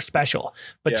 All of them are special,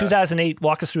 but 2008,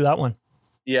 walk us through that one.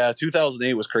 Yeah,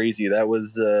 2008 was crazy. That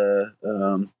was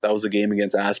a game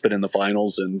against Aspen in the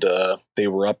finals, and they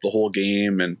were up the whole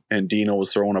game, and Dino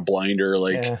was throwing a blinder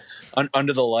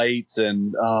under the lights,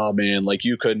 and oh man, like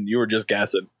you were just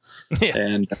guessing.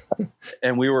 Yeah.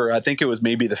 And we were, I think it was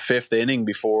maybe the fifth inning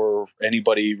before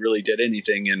anybody really did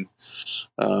anything, and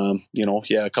a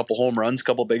couple home runs,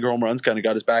 couple big home runs, kind of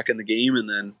got us back in the game, and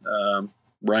then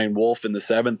Ryan Wolf in the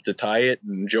seventh to tie it,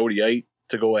 and Jody Ite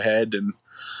to go ahead, and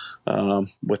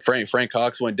with Frank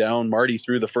Cox went down. Marty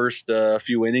threw the first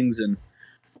few innings and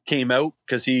came out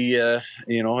because he,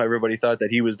 everybody thought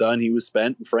that he was done. He was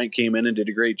spent, and Frank came in and did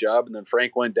a great job. And then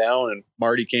Frank went down, and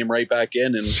Marty came right back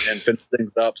in and finished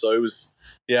things up. So it was,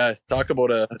 talk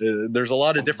about there's a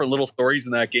lot of different little stories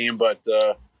in that game, but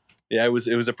it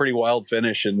was a pretty wild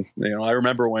finish. And I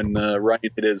remember when Ryan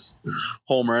hit his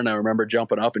home run, I remember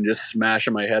jumping up and just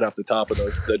smashing my head off the top of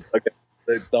the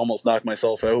I almost knocked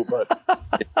myself out, but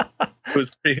it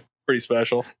was pretty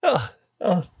special. Oh,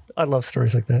 I love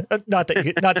stories like that. Not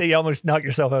that you almost knocked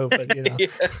yourself out, but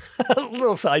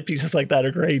little side pieces like that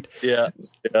are great. Yeah.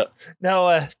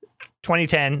 Now,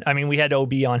 2010. I mean, we had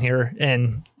OB on here,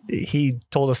 and he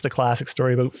told us the classic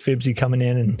story about Fibsy coming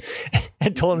in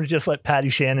and told him to just let Patty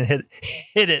Shannon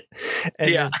hit it,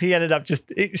 and he ended up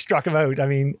it struck him out. I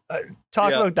mean,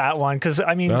 talk about that one, because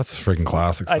I mean that's freaking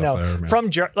classic stuff. I know there, man. From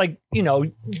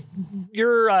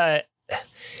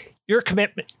your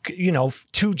commitment,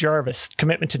 to Jarvis,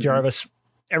 commitment to Jarvis,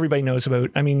 everybody knows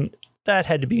about. I mean, that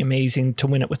had to be amazing to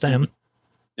win it with them.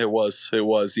 It was.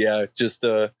 Yeah. Just,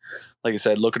 like I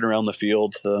said, looking around the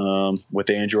field, with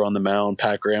Andrew on the mound,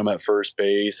 Pat Graham at first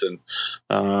base, and,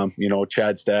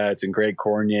 Chad Stats and Greg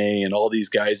Cornier and all these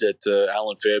guys at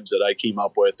Alan Phibbs that I came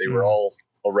up with, they were all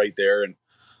right there. And,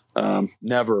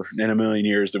 never in a million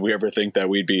years did we ever think that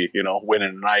we'd be, winning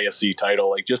an ISC title.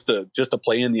 Like just to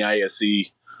play in the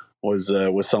ISC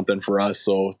was something for us.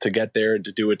 So to get there and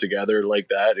to do it together like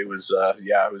that, it was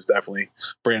it was definitely.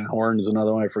 Brandon Horn is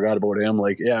another one. I forgot about him.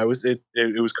 Like, it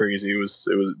was crazy. It was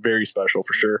very special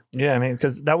for sure. Yeah, I mean,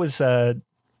 because that was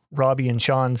Robbie and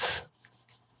Sean's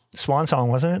swan song,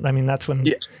 wasn't it? I mean, that's when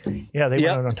they went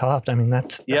out on top. I mean,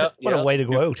 what a way to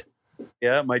go out.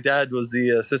 Yeah, my dad was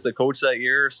the assistant coach that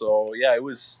year, so there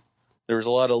was a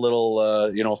lot of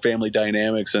little family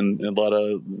dynamics and a lot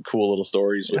of cool little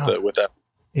stories with that.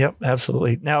 Yep,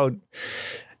 absolutely. Now,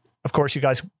 of course, you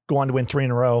guys go on to win 3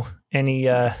 in a row.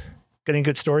 Got any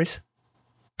good stories?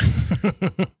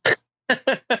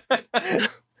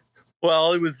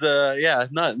 Well, it was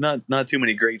not too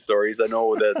many great stories. I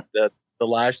know that the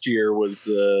last year was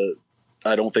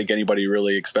I don't think anybody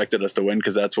really expected us to win,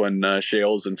 because that's when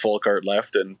Shales and Folkart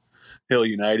left and Hill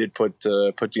United put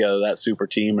together that super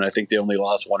team, and I think they only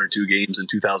lost 1 or 2 games in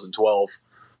 2012.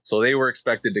 So they were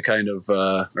expected to kind of,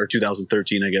 or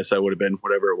 2013, I guess that would have been,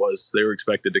 whatever it was. They were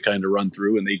expected to kind of run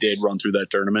through, and they did run through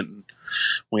that tournament. And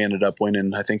we ended up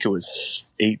winning, I think it was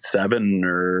 8-7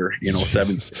 or,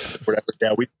 7, whatever.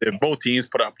 Yeah, both teams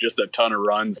put up just a ton of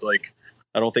runs. Like,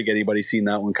 I don't think anybody's seen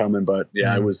that one coming, but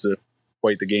it was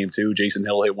quite the game too. Jason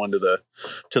Hill hit one to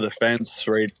the fence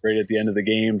right at the end of the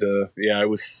game. It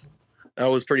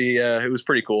was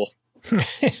pretty cool.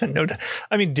 No,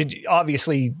 I mean,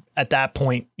 obviously at that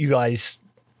point you guys,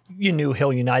 knew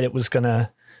Hill United was going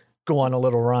to go on a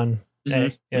little run.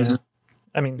 Mm-hmm. Yeah.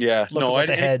 I mean, Yeah, look no, at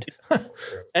the head.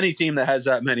 Any team that has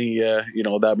that many,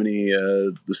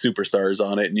 the superstars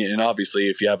on it, and obviously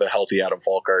if you have a healthy Adam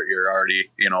Falkart, you're already,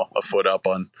 a foot up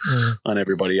on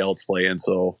everybody else playing.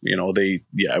 So,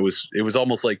 it was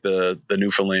almost like the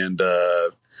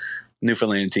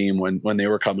Newfoundland team when they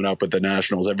were coming up with the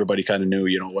Nationals. Everybody kind of knew,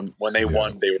 when they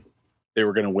won, they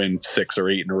were going to win 6 or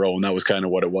 8 in a row, and that was kind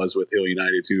of what it was with Hill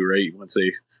United too, right?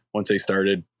 Once they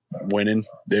started winning,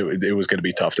 it was going to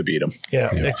be tough to beat them. Yeah,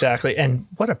 exactly. And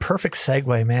what a perfect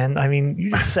segue, man. I mean, you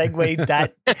just segued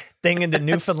that thing into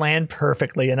Newfoundland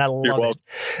perfectly, and I love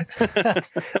it.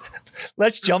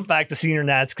 Let's jump back to Senior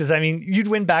Nats, because, I mean, you'd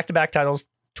win back-to-back titles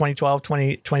 2012,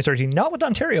 2013, not with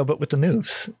Ontario, but with the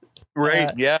News.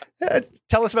 Right, yeah.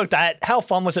 Tell us about that. How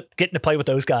fun was it getting to play with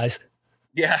those guys?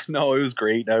 Yeah, no, it was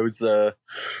great. I was,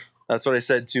 that's what I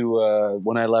said to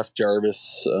when I left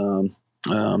Jarvis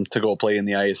to go play in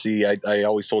the ISC. I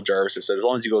always told Jarvis, I said, as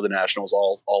long as you go to the Nationals,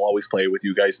 I'll always play with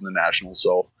you guys in the Nationals.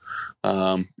 So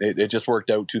it just worked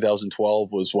out.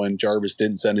 2012 was when Jarvis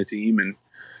didn't send a team,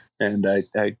 and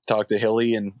I talked to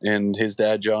Hilly and his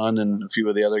dad John and a few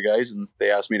of the other guys, and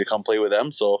they asked me to come play with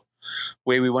them. So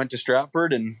we went to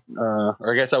Stratford, and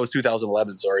or I guess that was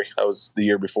 2011. Sorry, that was the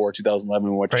year before 2011.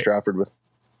 We went to Stratford with.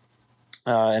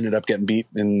 Ended up getting beat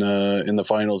in the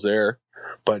finals there,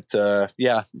 but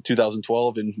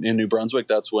 2012 in New Brunswick.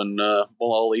 That's when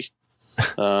Mullally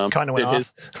kind of went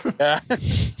off.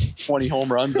 20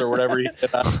 home runs or whatever. I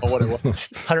don't know what it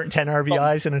was. 110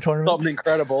 RBIs in a tournament. Something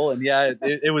incredible. And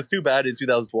it was too bad in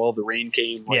 2012. The rain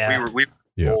came. We were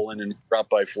rolling and dropped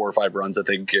by 4 or 5 runs, I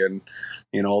think, and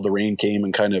the rain came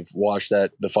and kind of washed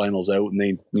the finals out, and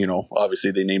they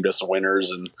obviously they named us the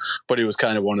winners, but it was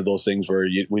kind of one of those things where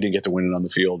we didn't get to win it on the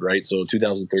field, right? So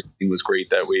 2013 was great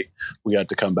that we got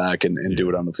to come back and do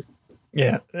it on the field.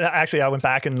 Yeah, actually I went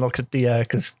back and looked at the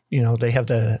because they have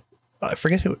I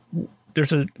forget who,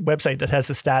 there's a website that has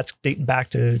the stats dating back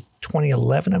to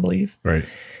 2011, I believe, right?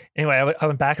 Anyway, I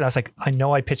went back and I was like, I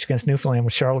know I pitched against Newfoundland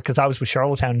with Charlotte, because I was with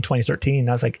Charlottetown in 2013. And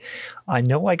I was like, I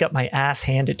know I got my ass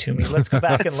handed to me. Let's go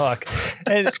back and look.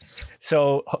 And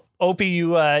so, Opie,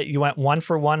 you went 1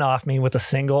 for 1 off me with a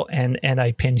single, and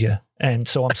I pinned you. And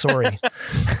so I'm sorry.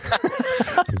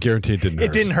 I'm guaranteed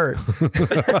it didn't hurt. It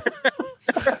didn't hurt.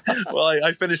 Well,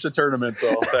 I finished the tournament,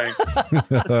 so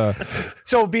thanks.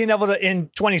 So being able to,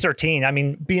 in 2013, I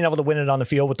mean, being able to win it on the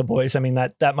field with the boys, I mean,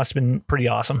 that must have been pretty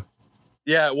awesome.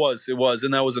 Yeah, it was,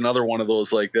 and that was another one of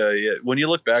those, like, when you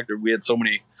look back, we had so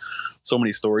many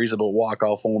stories about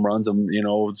walk-off home runs, and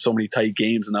so many tight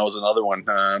games, and that was another one.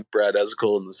 Brad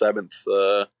Ezekiel in the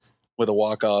 7th with a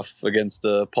walk-off against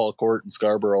Paul Court in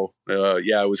Scarborough.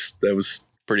 That was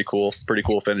pretty cool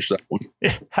finish, that one.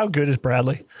 How good is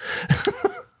Bradley?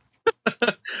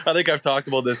 I think I've talked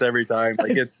about this every time.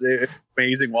 Like, it's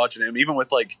amazing watching him, even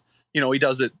with, like, he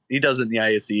does it in the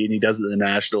ISC, and he does it in the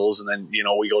Nationals, and then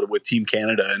we go with Team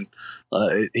Canada, and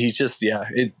he's just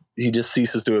he just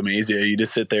ceases to amaze you. You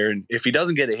just sit there, and if he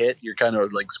doesn't get a hit, you're kind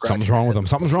of like something's wrong with him.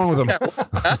 Something's wrong with him. Yeah,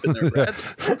 what happened there,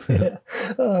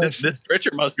 Brad? This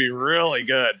pitcher must be really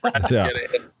good. Brad didn't get a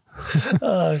hit.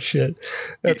 Oh shit,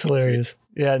 that's hilarious.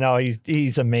 Yeah, no,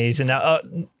 he's amazing.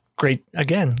 Great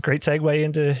segue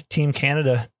into Team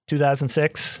Canada.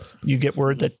 2006, you get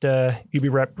word that you'd be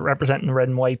representing red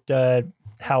and white.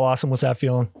 How awesome was that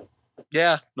feeling?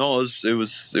 Yeah, no, it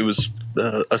was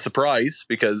a surprise,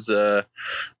 because the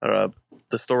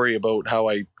story about how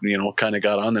I kind of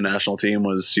got on the national team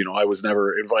was I was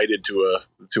never invited to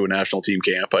a national team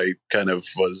camp. I kind of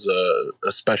was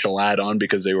a special add-on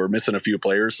because they were missing a few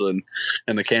players, and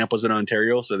the camp was in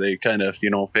Ontario, so they kind of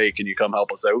hey, can you come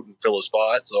help us out and fill a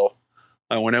spot? So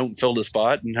I went out and filled a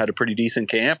spot and had a pretty decent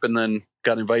camp, and then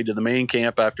got invited to the main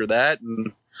camp after that.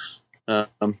 And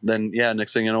then,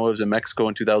 next thing you know, I was in Mexico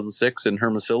in 2006 in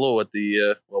Hermosillo at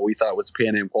the, what we thought was the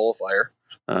Pan Am qualifier.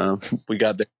 We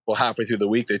got there, halfway through the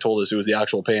week, they told us it was the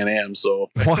actual Pan Am. So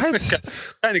what?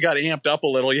 kind of got amped up a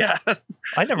little. Yeah.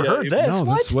 I never heard this. No,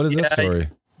 what is that story?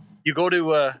 You go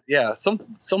to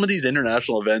some of these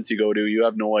international events you go to, you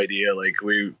have no idea.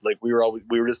 We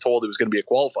were just told it was going to be a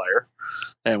qualifier,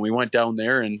 and we went down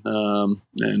there, and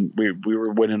we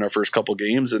were winning our first couple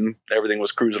games, and everything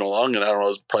was cruising along. And I don't know, it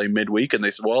was probably midweek, and they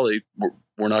said, well,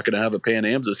 we're not going to have a Pan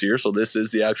Am's this year, so this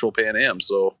is the actual Pan Am.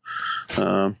 So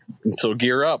so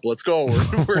gear up, let's go.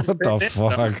 We're what the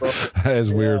fuck? That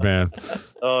is weird, man.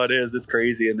 Oh, it is. It's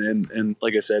crazy. And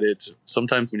like I said, it's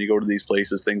sometimes when you go to these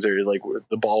places, things are like,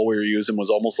 the ball we were using was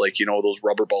almost like, those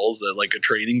rubber balls that like a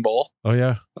training ball. Oh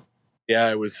yeah.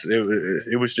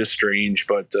 it was just strange,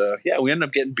 but yeah, we ended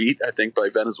up getting beat, I think, by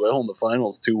Venezuela in the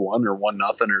finals 2-1 or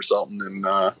 1-0 or something,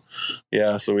 and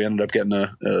yeah, so we ended up getting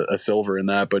a silver in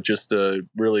that, but just a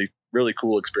really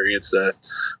cool experience.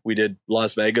 We did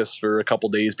Las Vegas for a couple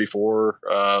days before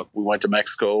we went to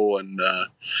Mexico, and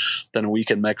then a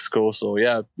week in Mexico. So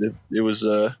yeah, it was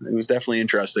definitely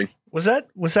interesting. Was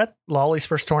that Lolly's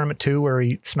first tournament too, where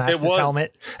he smashed his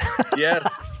helmet?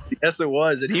 Yes, it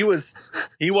was, and he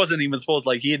wasn't even supposed,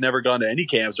 like, he had never gone to any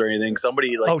camps or anything.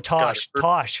 Somebody like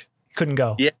Tosh couldn't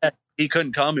go. Yeah, he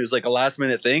couldn't come. It was like a last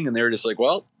minute thing, and they were just like,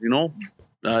 well,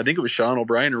 I think it was Sean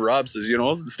O'Brien or Rob says,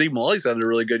 Steve Molly's had a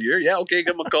really good year. Yeah, okay,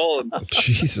 give him a call. And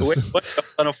Jesus,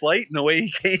 on a flight, and away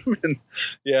he came. And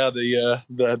yeah,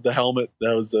 the helmet,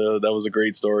 that was a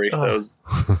great story. That was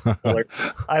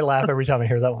I laugh every time I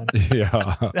hear that one.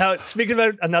 Yeah. Now, speaking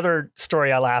about another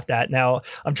story I laughed at. Now,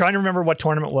 I'm trying to remember what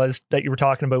tournament was that you were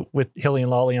talking about with Hilly and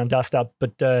Lolly on Dust Up,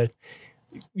 but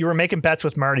you were making bets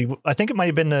with Marty. I think it might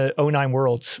have been the 09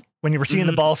 Worlds when you were seeing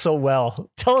the ball so well.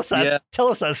 Tell us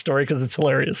that story, because it's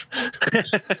hilarious.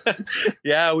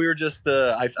 Yeah, we were just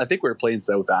I think we were playing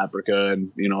South Africa,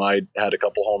 and I had a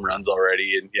couple home runs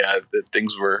already, and yeah,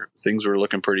 things were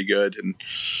looking pretty good, and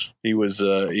he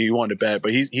wanted to bet,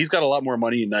 but he's got a lot more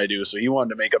money than I do, so he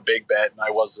wanted to make a big bet, and I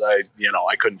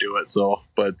couldn't do it. So,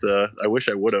 but I wish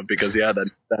I would have, because yeah,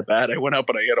 that bad, I went up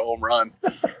and I hit a home run.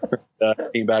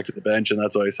 Came back to the bench, and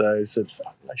that's what I said,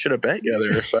 I should have bet you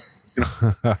there.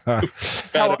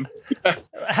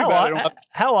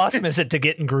 How awesome is it to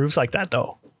get in grooves like that,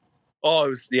 though? Oh, it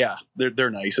was, yeah, they're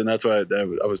nice, and that's what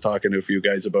I was talking to a few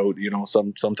guys about.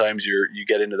 Sometimes you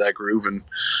get into that groove, and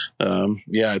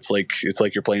yeah, it's like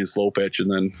you're playing slow pitch, and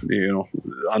then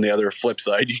on the other flip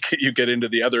side, you get into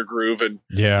the other groove, and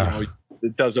yeah.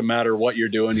 It doesn't matter what you're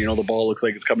doing. The ball looks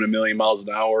like it's coming a million miles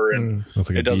an hour, and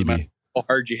it doesn't matter how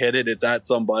hard you hit it. It's at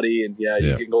somebody, and yeah,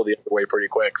 you can go the other way pretty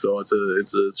quick. So it's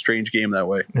a strange game that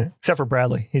way. Yeah. Except for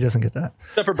Bradley, he doesn't get that.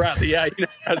 Except for Bradley, yeah, he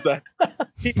has that.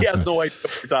 He has no idea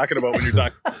what you're talking about when you're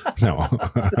talking. No.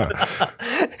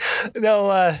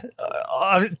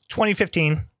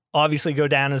 2015 obviously go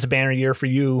down as a banner year for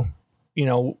you.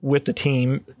 With the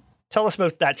team. Tell us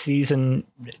about that season,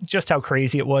 just how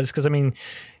crazy it was. Because I mean,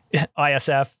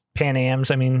 ISF, Pan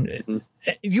Ams. I mean,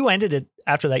 you ended it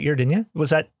after that year, didn't you? Was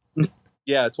that?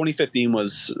 Yeah, 2015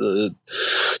 was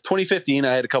 2015.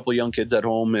 I had a couple of young kids at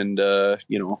home, and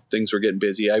things were getting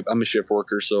busy. I'm a shift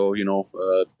worker, so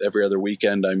every other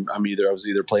weekend I was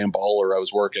either playing ball or I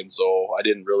was working. So I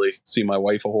didn't really see my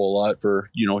wife a whole lot for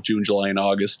June, July, and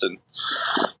August, and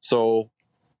so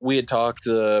we had talked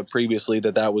previously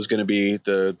that was going to be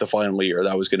the final year.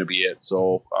 That was going to be it.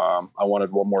 So I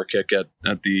wanted one more kick at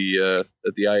the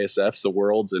ISFs, the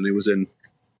Worlds, and it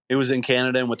was in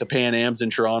Canada, and with the Pan Ams in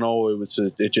Toronto,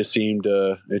 it just seemed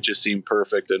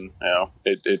perfect, and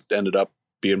it ended up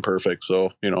being perfect. So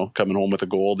coming home with a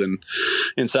gold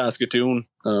in Saskatoon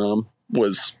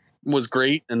was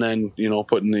great, and then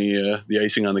putting the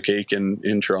icing on the cake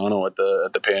in Toronto at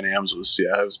the Pan Ams it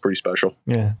was pretty special.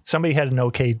 Yeah, somebody had an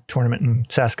okay tournament in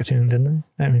Saskatoon, didn't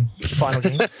they? I mean, final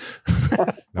game.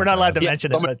 We're not allowed to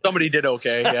mention it, but somebody did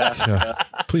okay. Yeah.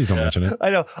 Please don't mention it. I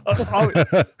know.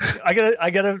 I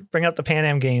gotta bring up the Pan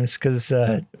Am games, because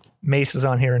Mace was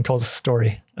on here and told us a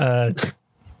story.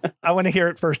 I want to hear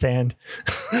it firsthand.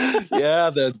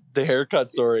 Yeah, the haircut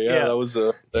story. Yeah, that was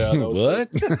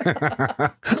what?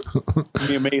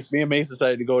 Me and Mace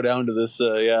decided to go down to this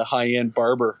high-end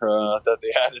barber that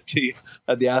they had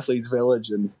at the Athletes Village,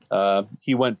 and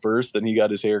he went first, and he got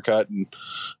his haircut, and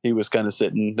he was kind of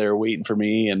sitting there waiting for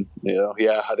me, and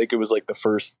I think it was like the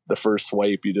first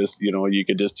swipe. You just you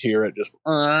could just hear it just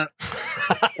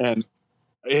and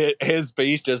his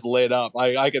face just lit up.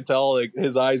 I could tell, like,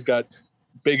 his eyes got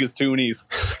big as toonies,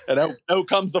 and out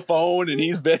comes the phone, and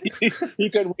he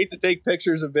couldn't wait to take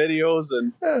pictures and videos,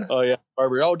 and oh yeah,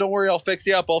 Barbara, don't worry, I'll fix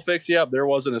you up. There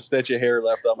wasn't a stitch of hair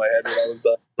left on my head when I was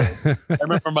done. I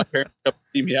remember my parents come to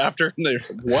see me after, and they were,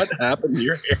 what happened to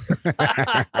your hair?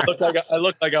 I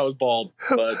looked like I was bald,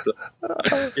 but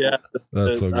yeah,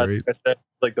 that's so great.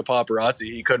 Like the paparazzi,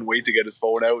 he couldn't wait to get his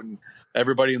phone out, and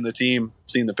everybody in the team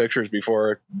seen the pictures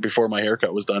before my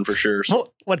haircut was done for sure.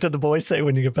 So. What did the boys say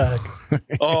when you get back?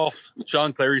 Oh,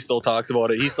 Sean Clary still talks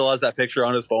about it. He still has that picture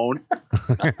on his phone.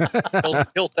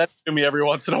 He'll send it to me every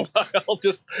once in a while.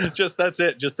 Just that's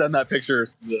it. Just send that picture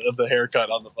of the haircut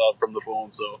on the from the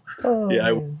phone. So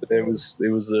it was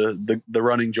the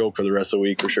running joke for the rest of the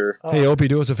week for sure. Hey, Opie,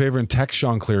 do us a favor and text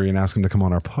Sean Cleary and ask him to come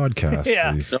on our podcast.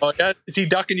 Yeah. Please. Oh, yeah. Is he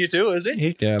ducking you too? Is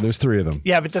he? Yeah, there's 3 of them.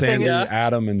 Yeah, but the Sandy, thing is,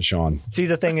 Adam, and Sean. see,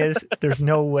 the thing is, there's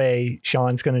no way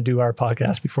Sean's going to do our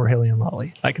podcast before Hilly and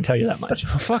Lolly. I can tell you that much.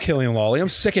 Oh, fuck Hilly and Lolly. I'm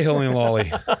sick of Hilly and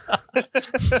Lolly.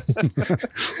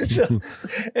 So,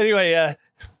 anyway,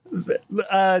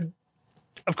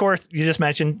 of course, you just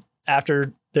mentioned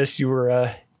after this you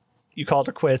were you called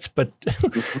it quits, but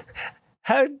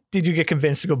how did you get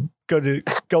convinced to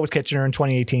go with Kitchener in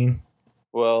 2018?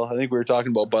 Well, I think we were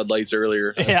talking about Bud Lights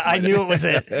earlier. Yeah, I knew it was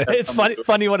it. It's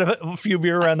funny what a few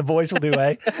beer around the boys will do,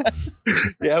 eh?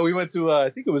 Yeah, we went to I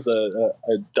think it was a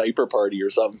diaper party or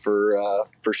something for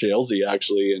Shalesy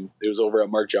actually, and it was over at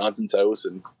Mark Johnson's house,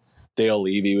 and Dale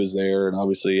Levy was there, and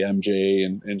obviously MJ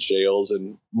and Shales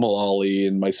and Mullally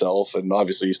and myself, and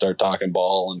obviously you start talking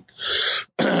ball,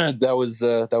 and that was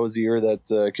the year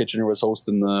that Kitchener was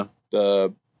hosting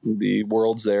the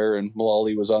Worlds there, and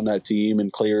Mullally was on that team,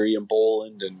 and Cleary and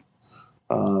Boland, and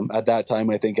at that time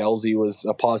I think Elsie was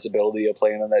a possibility of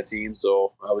playing on that team.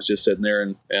 So I was just sitting there,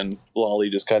 and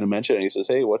Mullally just kind of mentioned it. He says,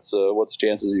 "Hey, what's the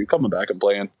chances of you coming back and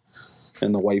playing?"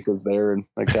 And the wife was there, and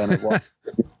I kind of, well,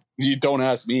 you don't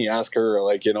ask me, ask her.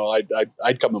 Like,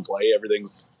 I'd come and play.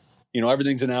 Everything's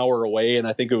an hour away, and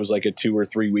I think it was like a 2 or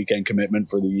 3 weekend commitment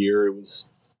for the year. It was,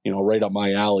 right up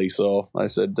my alley. So I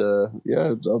said,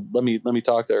 yeah, let me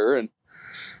talk to her. And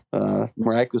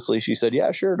miraculously she said,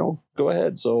 yeah, sure. No, go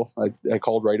ahead. So I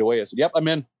called right away. I said, yep, I'm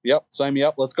in. Yep. Sign me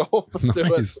up. Let's go. Let's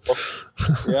do it. So,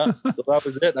 yeah. So that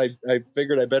was it. I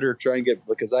figured I better try and get,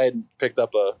 because I hadn't picked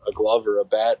up a glove or a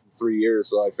bat in 3 years.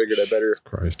 So I figured I better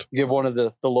give one of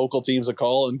the local teams a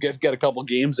call and get a couple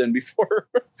games in before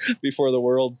the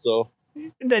World. So.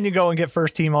 And then you go and get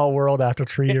first team all world after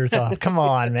 3 years off. Come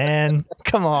on, man.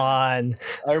 Come on.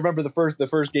 I remember the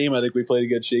first game I think we played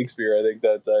against Shakespeare. I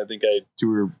think I had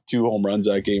two home runs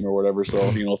that game or whatever.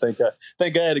 So, thank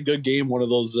I had a good game one of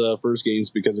those first games,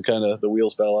 because it kind of the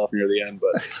wheels fell off near the end.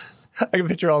 But I can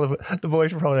picture all the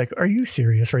boys were probably like, "Are you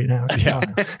serious right now?" Yeah.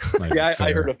 Yeah,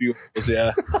 I heard a few of those,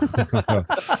 yeah.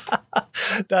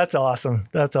 That's awesome.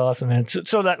 That's awesome, man.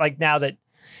 So that, like, now that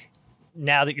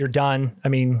you're done, I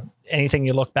mean, anything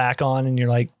you look back on and you're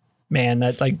like, man,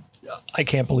 that, like, I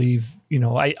can't believe,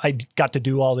 I got to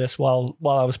do all this while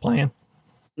I was playing.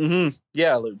 Mm-hmm.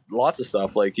 Yeah. Lots of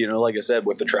stuff. Like, like I said,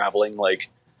 with the traveling, like,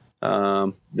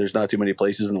 there's not too many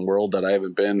places in the world that I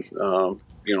haven't been,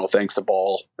 thanks to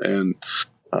ball. And,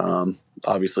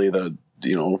 obviously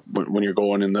when you're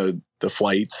going in the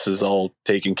flights is all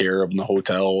taken care of in the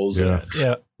hotels. Yeah.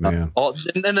 Yeah. Man.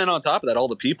 And then on top of that, all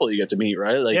the people you get to meet,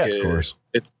 right? Like, of course.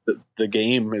 The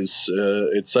game is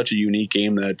it's such a unique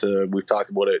game that we've talked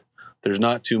about it. There's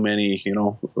not too many,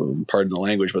 pardon the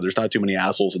language, but there's not too many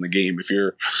assholes in the game. If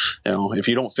you're, if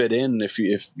you don't fit in, if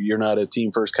you're not a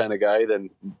team first kind of guy,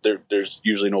 then there's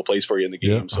usually no place for you in the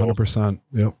game. Yeah, 100%.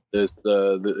 Yep.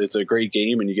 It's a great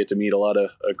game, and you get to meet a lot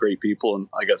of great people. And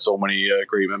I got so many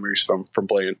great memories from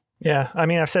playing. Yeah, I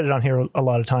mean, I've said it on here a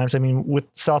lot of times. I mean,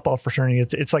 with softball fraternity,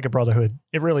 it's like a brotherhood.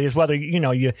 It really is. Whether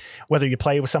you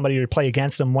play with somebody or play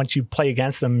against them, once you play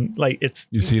against them, like,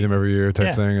 you see them every year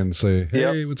type thing and say,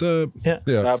 "Hey, what's up?" Yeah,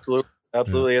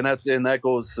 absolutely, yeah. and that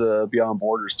goes beyond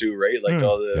borders too, right? Like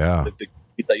all the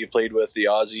that you played with, the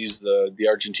Aussies, the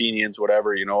Argentinians,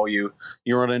 whatever. You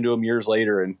run into them years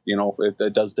later, and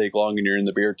it does take long, and you're in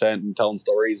the beer tent and telling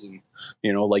stories, and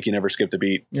like you never skipped a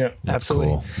beat. Yeah, that's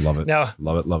absolutely. Cool. Love it. Now,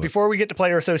 love it. Before we get to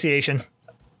player association,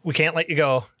 we can't let you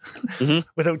go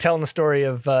without telling the story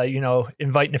of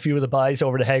inviting a few of the guys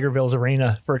over to Hagerville's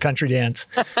arena for a country dance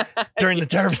during the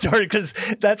term story,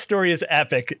 because that story is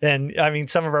epic, and I mean,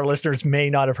 some of our listeners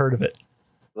may not have heard of it.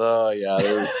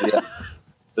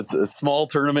 It's a small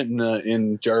tournament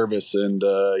in Jarvis, and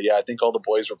I think all the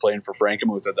boys were playing for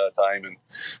Frankenmuth at that time, and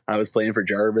I was playing for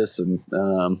Jarvis, and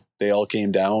they all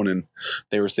came down, and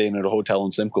they were staying at a hotel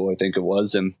in Simcoe, I think it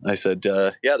was, and I said,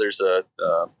 there's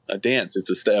a dance. It's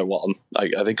a stag. Well, I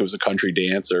think it was a country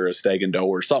dance or a stag and doe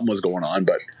or something was going on,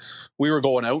 but we were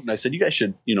going out, and I said, you guys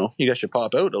should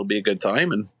pop out. It'll be a good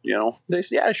time, and they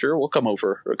said, yeah, sure, we'll come out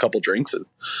for a couple drinks, and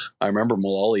I remember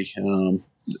Mullally.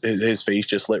 His face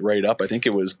just lit right up. I think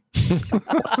it was $20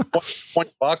 or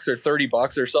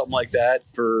 $30 or something like that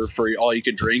for all you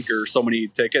can drink or so many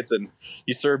tickets, and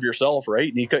you serve yourself, right?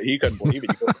 And he couldn't believe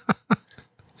it. He goes,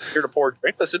 "Here to pour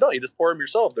drinks?" I said, "No, you just pour them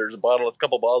yourself. There's a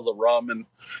couple bottles of rum, and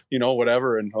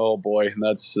whatever." And oh boy, and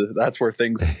that's where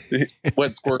things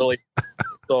went squirrely.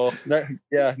 So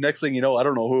next thing you know, I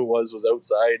don't know who it was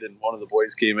outside, and one of the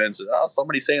boys came in and said, "Oh,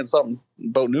 somebody's saying something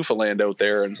about Newfoundland out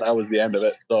there," and that was the end of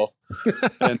it. So,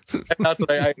 and that's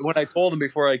what when I told him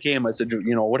before I came, I said,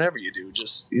 whatever you do,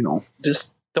 just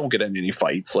don't get in any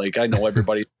fights. Like, I know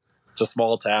everybody. It's a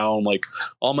small town. Like,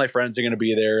 all my friends are going to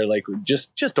be there. Like,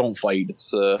 just don't fight.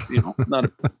 It's not.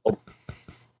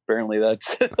 Apparently that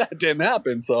didn't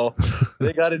happen. So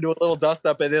they got into a little dust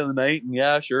up at the end of the night, and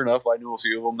yeah, sure enough, I knew a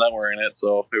few of them that were in it.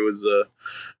 So it was,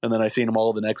 and then I seen them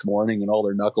all the next morning, and all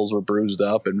their knuckles were bruised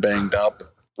up and banged up.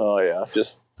 Oh yeah,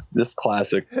 just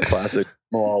classic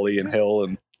Molly and Hill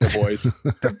and the boys.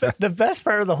 The best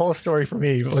part of the whole story for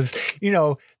me was,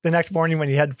 the next morning when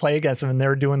you had to play against them and they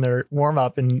were doing their warm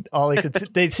up, and all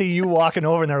they'd see you walking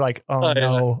over and they're like, "Oh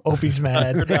no, Opie's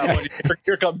mad."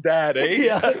 Here comes Dad, eh?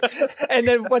 Yeah. And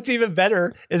then what's even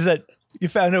better is that you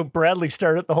found out Bradley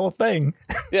started the whole thing.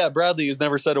 Yeah, Bradley has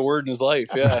never said a word in his life.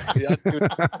 Yeah, he was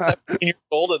 17 years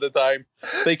old at the time.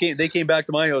 They came back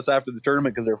to my house after the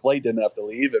tournament because their flight didn't have to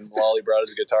leave, and Wally brought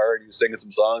his guitar and he was singing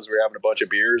some songs. We were having a bunch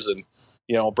of beers, and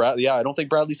Bradley. Yeah, I don't think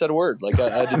Bradley said a word. Like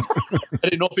I didn't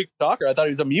know if he could talk, or I thought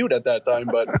he was a mute at that time.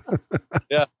 But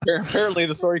yeah, apparently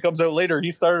the story comes out later.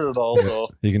 He started it all, so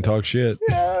he can talk shit.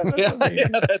 Yeah,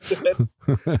 that's it.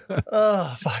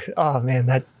 Oh, fuck. Oh man,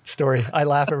 that story. I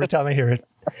laugh every time I hear it.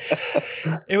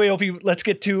 Anyway, Opie, let's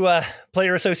get to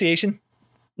player association.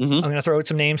 Mm-hmm. I'm going to throw out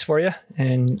some names for you,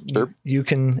 and sure. You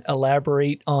can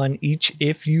elaborate on each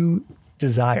if you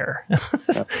desire.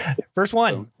 First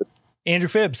one, Andrew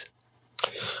Phibbs.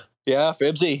 Yeah,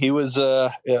 Phibbsy. He was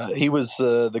the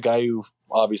guy who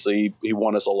obviously he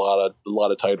won us a lot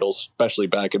of titles, especially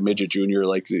back in midget junior.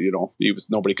 Like, he was,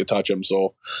 nobody could touch him,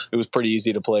 so it was pretty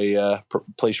easy to play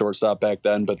shortstop back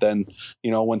then. But then,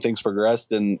 when things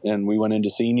progressed and we went into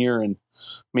senior, and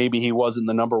maybe he wasn't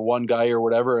the number one guy or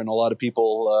whatever, and a lot of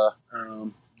people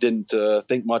didn't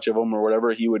think much of him or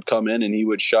whatever, he would come in and he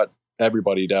would shut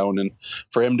everybody down. And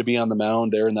for him to be on the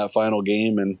mound there in that final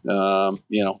game, and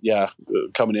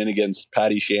coming in against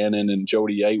Patty Shannon and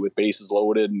Jody Yite with bases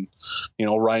loaded, and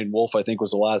Ryan Wolf, I think,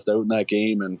 was the last out in that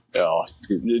game, and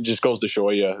it just goes to show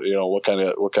you what kind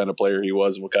of player he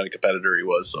was and what kind of competitor he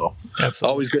was. So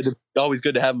absolutely. always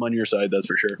good to have him on your side, that's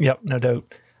for sure. Yep, no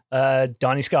doubt.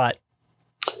 Donnie Scott.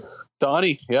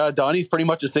 Donnie's pretty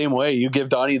much the same way. You give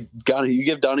Donnie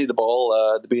the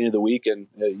ball at the beginning of the week, and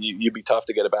you'd be tough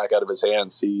to get it back out of his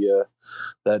hands. He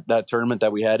that tournament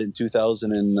that we had in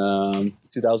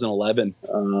 2011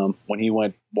 when he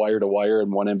went wire to wire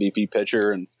and won MVP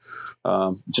pitcher, and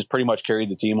just pretty much carried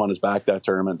the team on his back that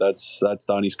tournament. That's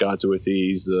Donnie Scott to a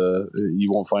T. He's you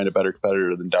won't find a better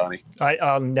competitor than Donnie.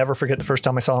 I'll never forget the first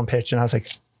time I saw him pitch, and I was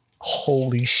like,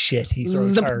 holy shit, he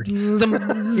throws hard.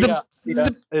 Yeah.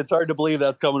 It's hard to believe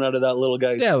that's coming out of that little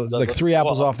guy. Yeah, it's like three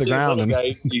apples off the ground. And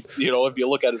if you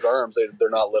look at his arms,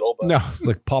 they're not little. But, no, it's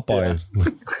like Popeye.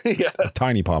 Yeah.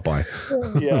 Tiny Popeye.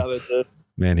 Yeah, that's it.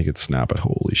 Man, he could snap it.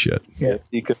 Holy shit. Yeah,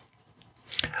 he could.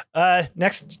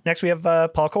 Next we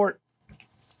have Paul Court.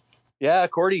 Yeah,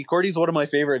 Cordy's one of my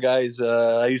favorite guys.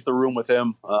 I used to room with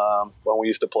him when we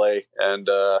used to play, and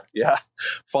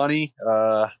funny,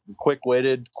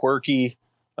 quick-witted, quirky,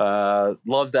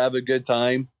 loves to have a good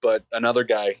time. But another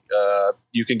guy,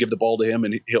 you can give the ball to him,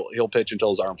 and he'll pitch until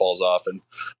his arm falls off. And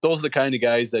those are the kind of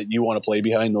guys that you want to play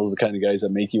behind. Those are the kind of guys that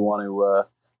make you want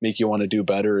to do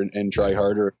better and try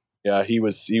harder. Yeah, he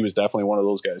was definitely one of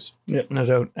those guys. Yep, no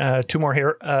doubt. Two more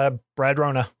here. Brad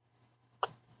Rona.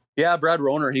 Yeah, Brad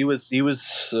Roner. He was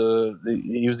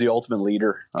the ultimate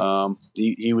leader.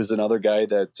 He was another guy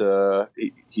that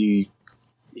he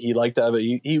liked to have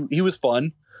he was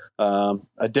fun,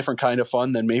 a different kind of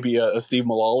fun than maybe a Steve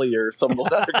Mullally or some of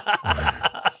those other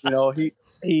guys.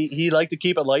 He liked to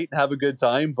keep it light and have a good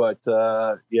time, but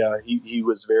he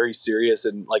was very serious,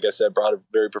 and like I said, brought a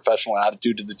very professional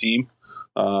attitude to the team.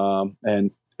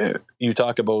 And you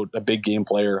talk about a big game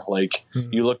player. Like,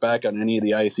 you look back on any of the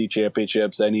ISC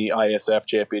championships, any ISF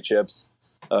championships,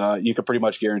 you could pretty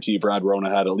much guarantee Brad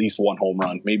Rona had at least one home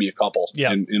run, maybe a couple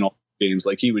in all games.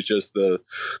 Like, he was just the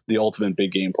ultimate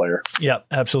big game player. Yep,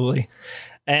 absolutely.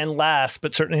 And last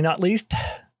but certainly not least,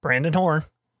 Brandon Horn.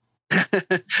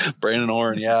 Brandon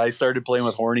Horn. Yeah, I started playing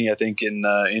with Horny, I think, in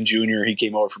junior. He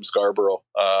came over from Scarborough.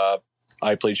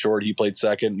 I played short, he played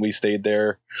second. We stayed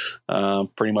there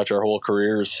pretty much our whole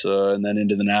careers, and then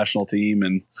into the national team.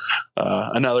 And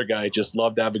another guy, just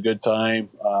loved to have a good time.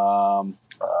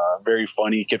 Very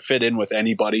funny, could fit in with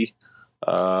anybody,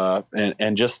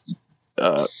 and just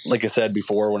like I said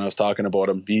before when I was talking about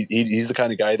him, he's the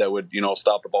kind of guy that would,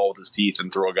 stop the ball with his teeth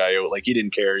and throw a guy out. Like, he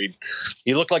didn't care.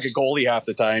 He looked like a goalie half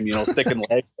the time, sticking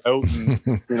legs out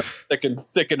and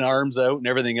sticking arms out and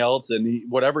everything else. And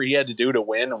whatever he had to do to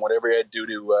win and whatever he had to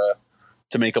do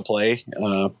to make a play,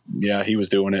 he was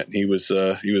doing it. He was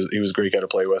a great guy to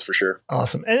play with for sure.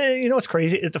 Awesome. And what's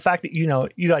crazy is the fact that,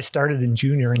 you guys started in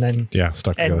junior and then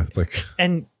stuck together. It's like,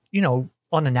 and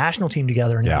on the national team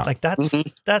together, and like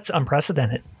that's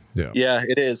unprecedented. Yeah,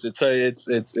 it is.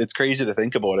 It's crazy to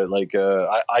think about it. Like,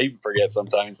 I forget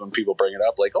sometimes when people bring it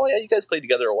up, like, oh yeah, you guys played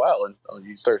together a while, and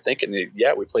you start thinking,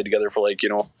 we played together for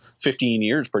 15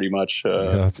 years pretty much.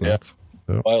 That's nuts.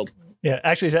 Wild. Yeah,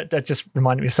 actually, that just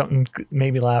reminded me of something,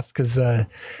 made me laugh because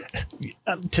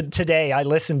today I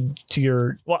listened to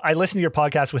your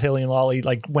podcast with Hilly and Lolly,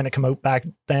 like when it came out back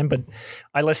then, but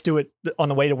I listened to it on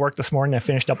the way to work this morning. I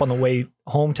finished up on the way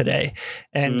home today,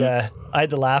 and I had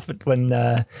to laugh at when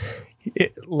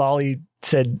Lolly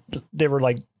said they were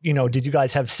like, did you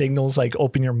guys have signals like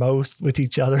open your mouth with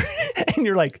each other? And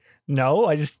you're like, no,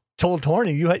 I just told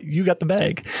Torney you got the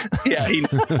bag. Yeah,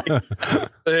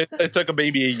 it took him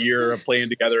maybe a year of playing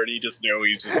together, and he just knew.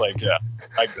 He's just like, yeah,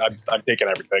 I'm taking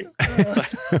everything.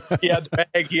 He had the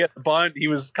bag, he had the bunt, he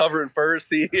was covering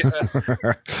first. He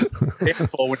was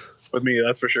full with me,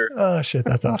 that's for sure. Oh shit,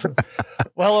 that's awesome.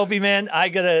 Well, Opie, man, I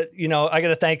gotta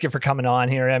thank you for coming on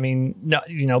here. I mean,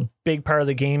 big part of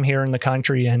the game here in the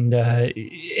country, and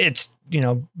it's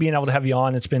being able to have you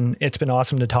on. It's been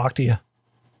awesome to talk to you.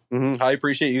 Mm-hmm. I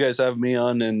appreciate you guys having me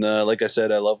on, and like I said,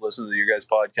 I love listening to your guys'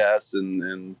 podcasts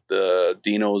and the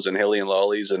Dinos and Hilly and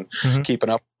Lollies, and keeping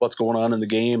up with what's going on in the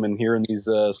game and hearing these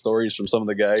stories from some of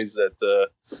the guys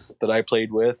that I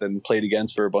played with and played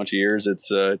against for a bunch of years.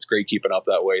 It's great keeping up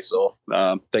that way. So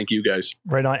thank you guys.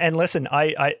 Right on. And listen,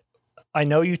 I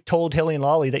know you told Hilly and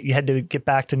Lolly that you had to get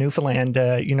back to Newfoundland,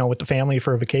 with the family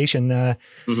for a vacation.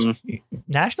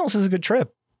 Nationals is a good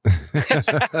trip.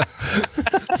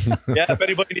 Yeah, if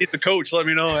anybody needs a coach, let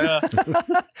me know. Yeah.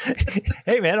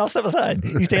 Hey man, I'll step aside.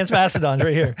 He stands Mastodons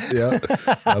right here. Yeah,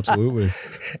 absolutely.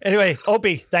 Anyway,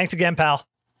 Opie, thanks again, pal.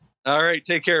 All right,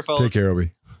 take care, fellas. Take care,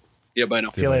 Opie. Yeah, bye now.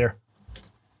 See you later.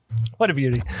 What a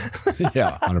beauty.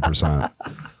 Yeah,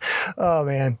 100%. Oh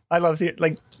man, I love it.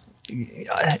 Like,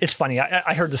 it's funny.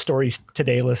 I heard the stories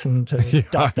today, listening to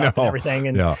Dust Up and everything.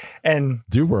 And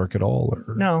do you work at all?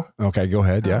 Or? No. Okay, go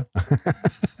ahead. Yeah.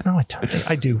 No, I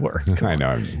don't. I do work. I know.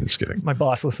 I'm just kidding. My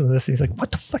boss listens to this. He's like,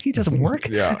 what the fuck? He doesn't work?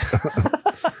 Yeah.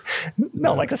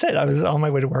 No, like I said, I was on my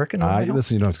way to work. And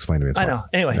listen, you don't have to explain to me. It's I know.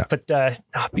 Anyway, but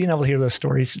being able to hear those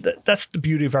stories, that's the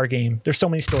beauty of our game. There's so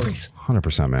many stories.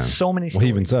 100%, man. So many stories. Well, he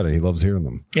even said it. He loves hearing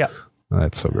them. Yeah.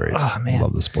 That's so great. Oh, man. I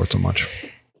love the sport so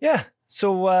much. Yeah.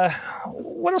 So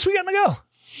what else we got to go?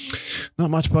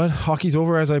 Not much, bud. Hockey's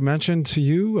over, as I mentioned to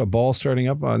you. A ball starting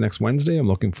up next Wednesday. I'm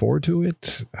looking forward to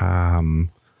it.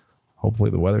 Hopefully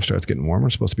the weather starts getting warmer.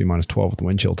 It's supposed to be minus 12 with the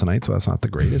wind chill tonight, so that's not the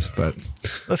greatest. But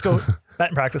let's go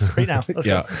batting practice right now. Let's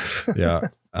go.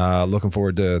 Yeah. Looking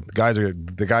forward to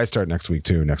the guys start next week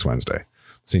too. Next Wednesday,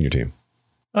 senior team.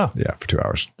 Oh yeah, for 2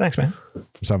 hours. Thanks, man.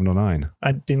 From 7 to 9.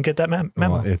 I didn't get that memo.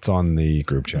 Well, it's on the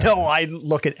group chat. No, I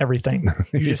look at everything.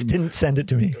 You just didn't send it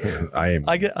to me. I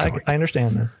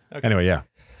understand that. Okay. Anyway, yeah.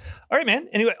 All right, man.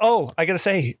 Anyway, I gotta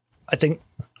say, I think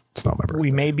it's not my birthday.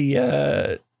 We maybe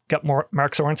got more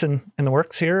Mark Sorensen in the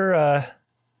works here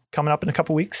coming up in a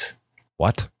couple weeks.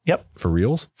 What? Yep. For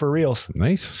reals? For reals.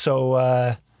 Nice.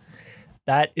 So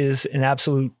that is an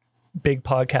absolute big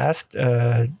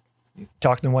podcast.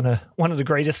 Talking to one of the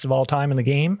greatest of all time in the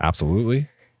game. Absolutely.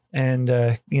 And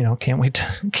can't wait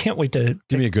to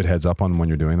give me a good heads up on when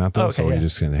you're doing that though. Okay, so you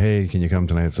just say, hey, can you come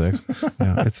tonight at 6?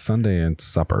 Yeah, it's Sunday and it's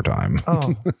supper time.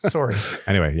 Oh, sorry.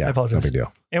 Anyway, yeah, no big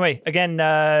deal. Anyway, again,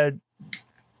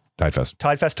 Tide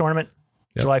Fest tournament,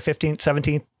 yep. July 15th,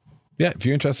 17th. Yeah, if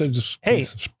you're interested,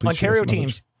 please Ontario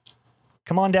teams,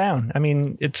 come on down. I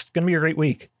mean, it's going to be a great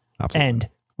week. Absolutely. And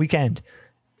weekend.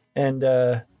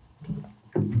 And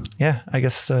yeah, I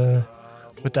guess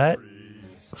with that,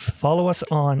 follow us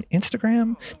on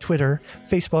Instagram, Twitter,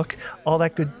 Facebook, all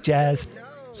that good jazz.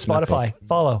 Spotify,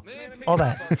 follow, all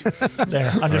that. There,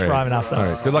 I'm just rhyming out stuff.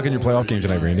 All right, good luck in your playoff game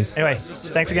tonight, Randy. Anyway,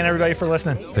 thanks again, everybody, for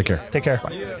listening. Take care. Take care.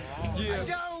 Bye.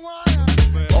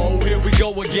 Oh, here we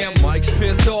go again, Mike's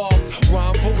pissed off.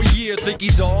 Rhyme for a year, think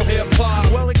he's all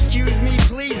hip-hop. Well, excuse me,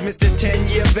 please, Mr.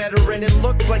 10-year veteran. It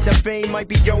looks like the fame might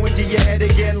be going to your head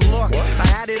again. Look, I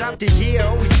had it up to here,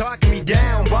 always talking me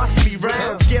down, bossing me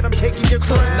round, scared I'm taking your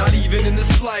crown. Not even in the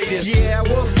slightest. Yeah,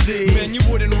 we'll see. Man, you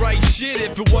wouldn't write shit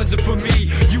if it wasn't for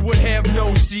me. You would have no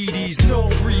CDs, no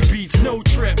free beats, no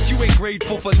trips. You ain't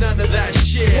grateful for none of that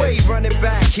shit. Wait, run it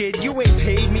back, kid, you ain't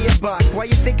paid me a buck. Why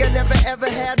you think I never ever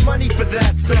had money for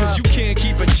that stuff? Cause you can't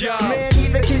keep a job. Man,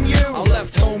 neither can you. I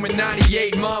left home in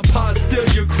 98, mom, pa's still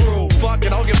your crew. Fuck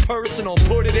it, I'll get personal,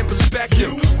 put it in perspective.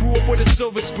 Grew up with a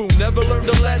silver spoon, never learned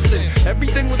a lesson.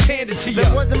 Everything was handed to you.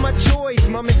 That wasn't my choice.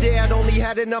 Mom and dad only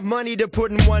had enough money to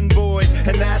put in one void.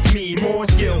 And that's me. More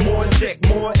skill, more sick,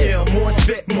 more ill, more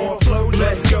spit, more flow.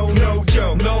 Let's go, no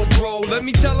joke. No, bro, let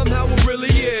me tell him how it really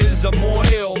is. I'm more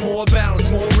ill, more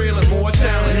balanced, more real, and more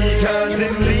talent. We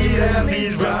constantly have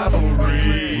these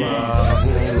rivalries.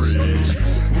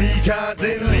 We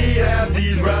constantly have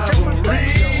these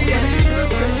rivalries. We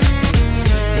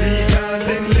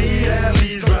constantly have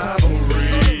these rivalries.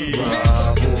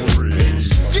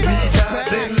 We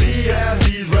constantly have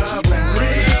these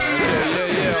rivalries. Yeah.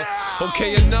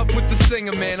 Okay, enough with the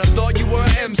singer, man. I thought you were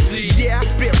an MC. Yeah, I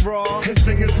spit raw and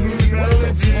sing a smooth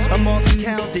melody. I'm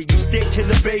multi-talented, you stick to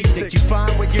the basics. You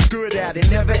find what you're good at and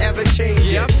never ever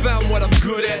change Yeah, I it. found what I'm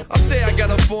good at. I say I got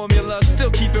a formula,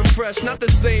 still keep it fresh. Not the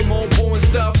same old boring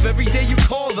stuff every day you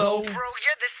call, though. Bro,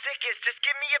 you're the sickest. Just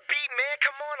give me a beat, man.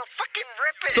 Come on, I'll fucking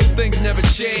rip it. Some things never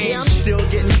change. Yeah, I'm still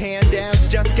getting hand-downs.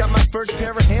 Just got my first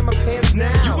pair of hammer pants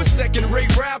now. You a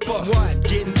second-rate rapper. What?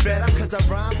 Getting better? Cause I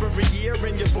rhyme for a year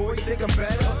and your boys think I'm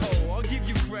better? Oh, I'll give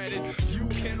you credit. You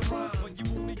can rhyme, but you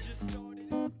only just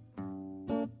started.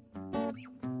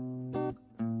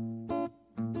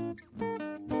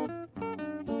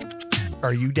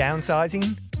 Are you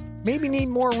downsizing? Maybe need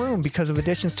more room because of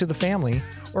additions to the family,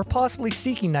 or possibly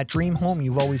seeking that dream home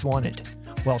you've always wanted?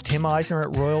 Well, Tim Eisner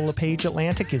at Royal LePage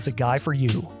Atlantic is the guy for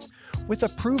you. With a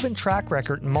proven track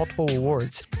record and multiple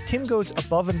awards, Tim goes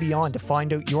above and beyond to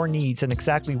find out your needs and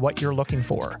exactly what you're looking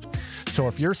for. So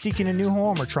if you're seeking a new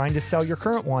home or trying to sell your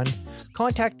current one,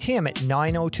 contact Tim at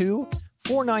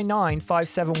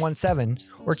 902-499-5717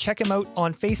 or check him out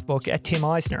on Facebook at Tim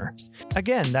Eisner.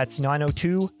 Again, that's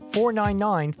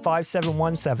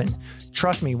 902-499-5717.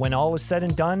 Trust me, when all is said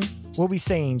and done, we'll be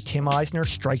saying Tim Eisner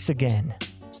strikes again.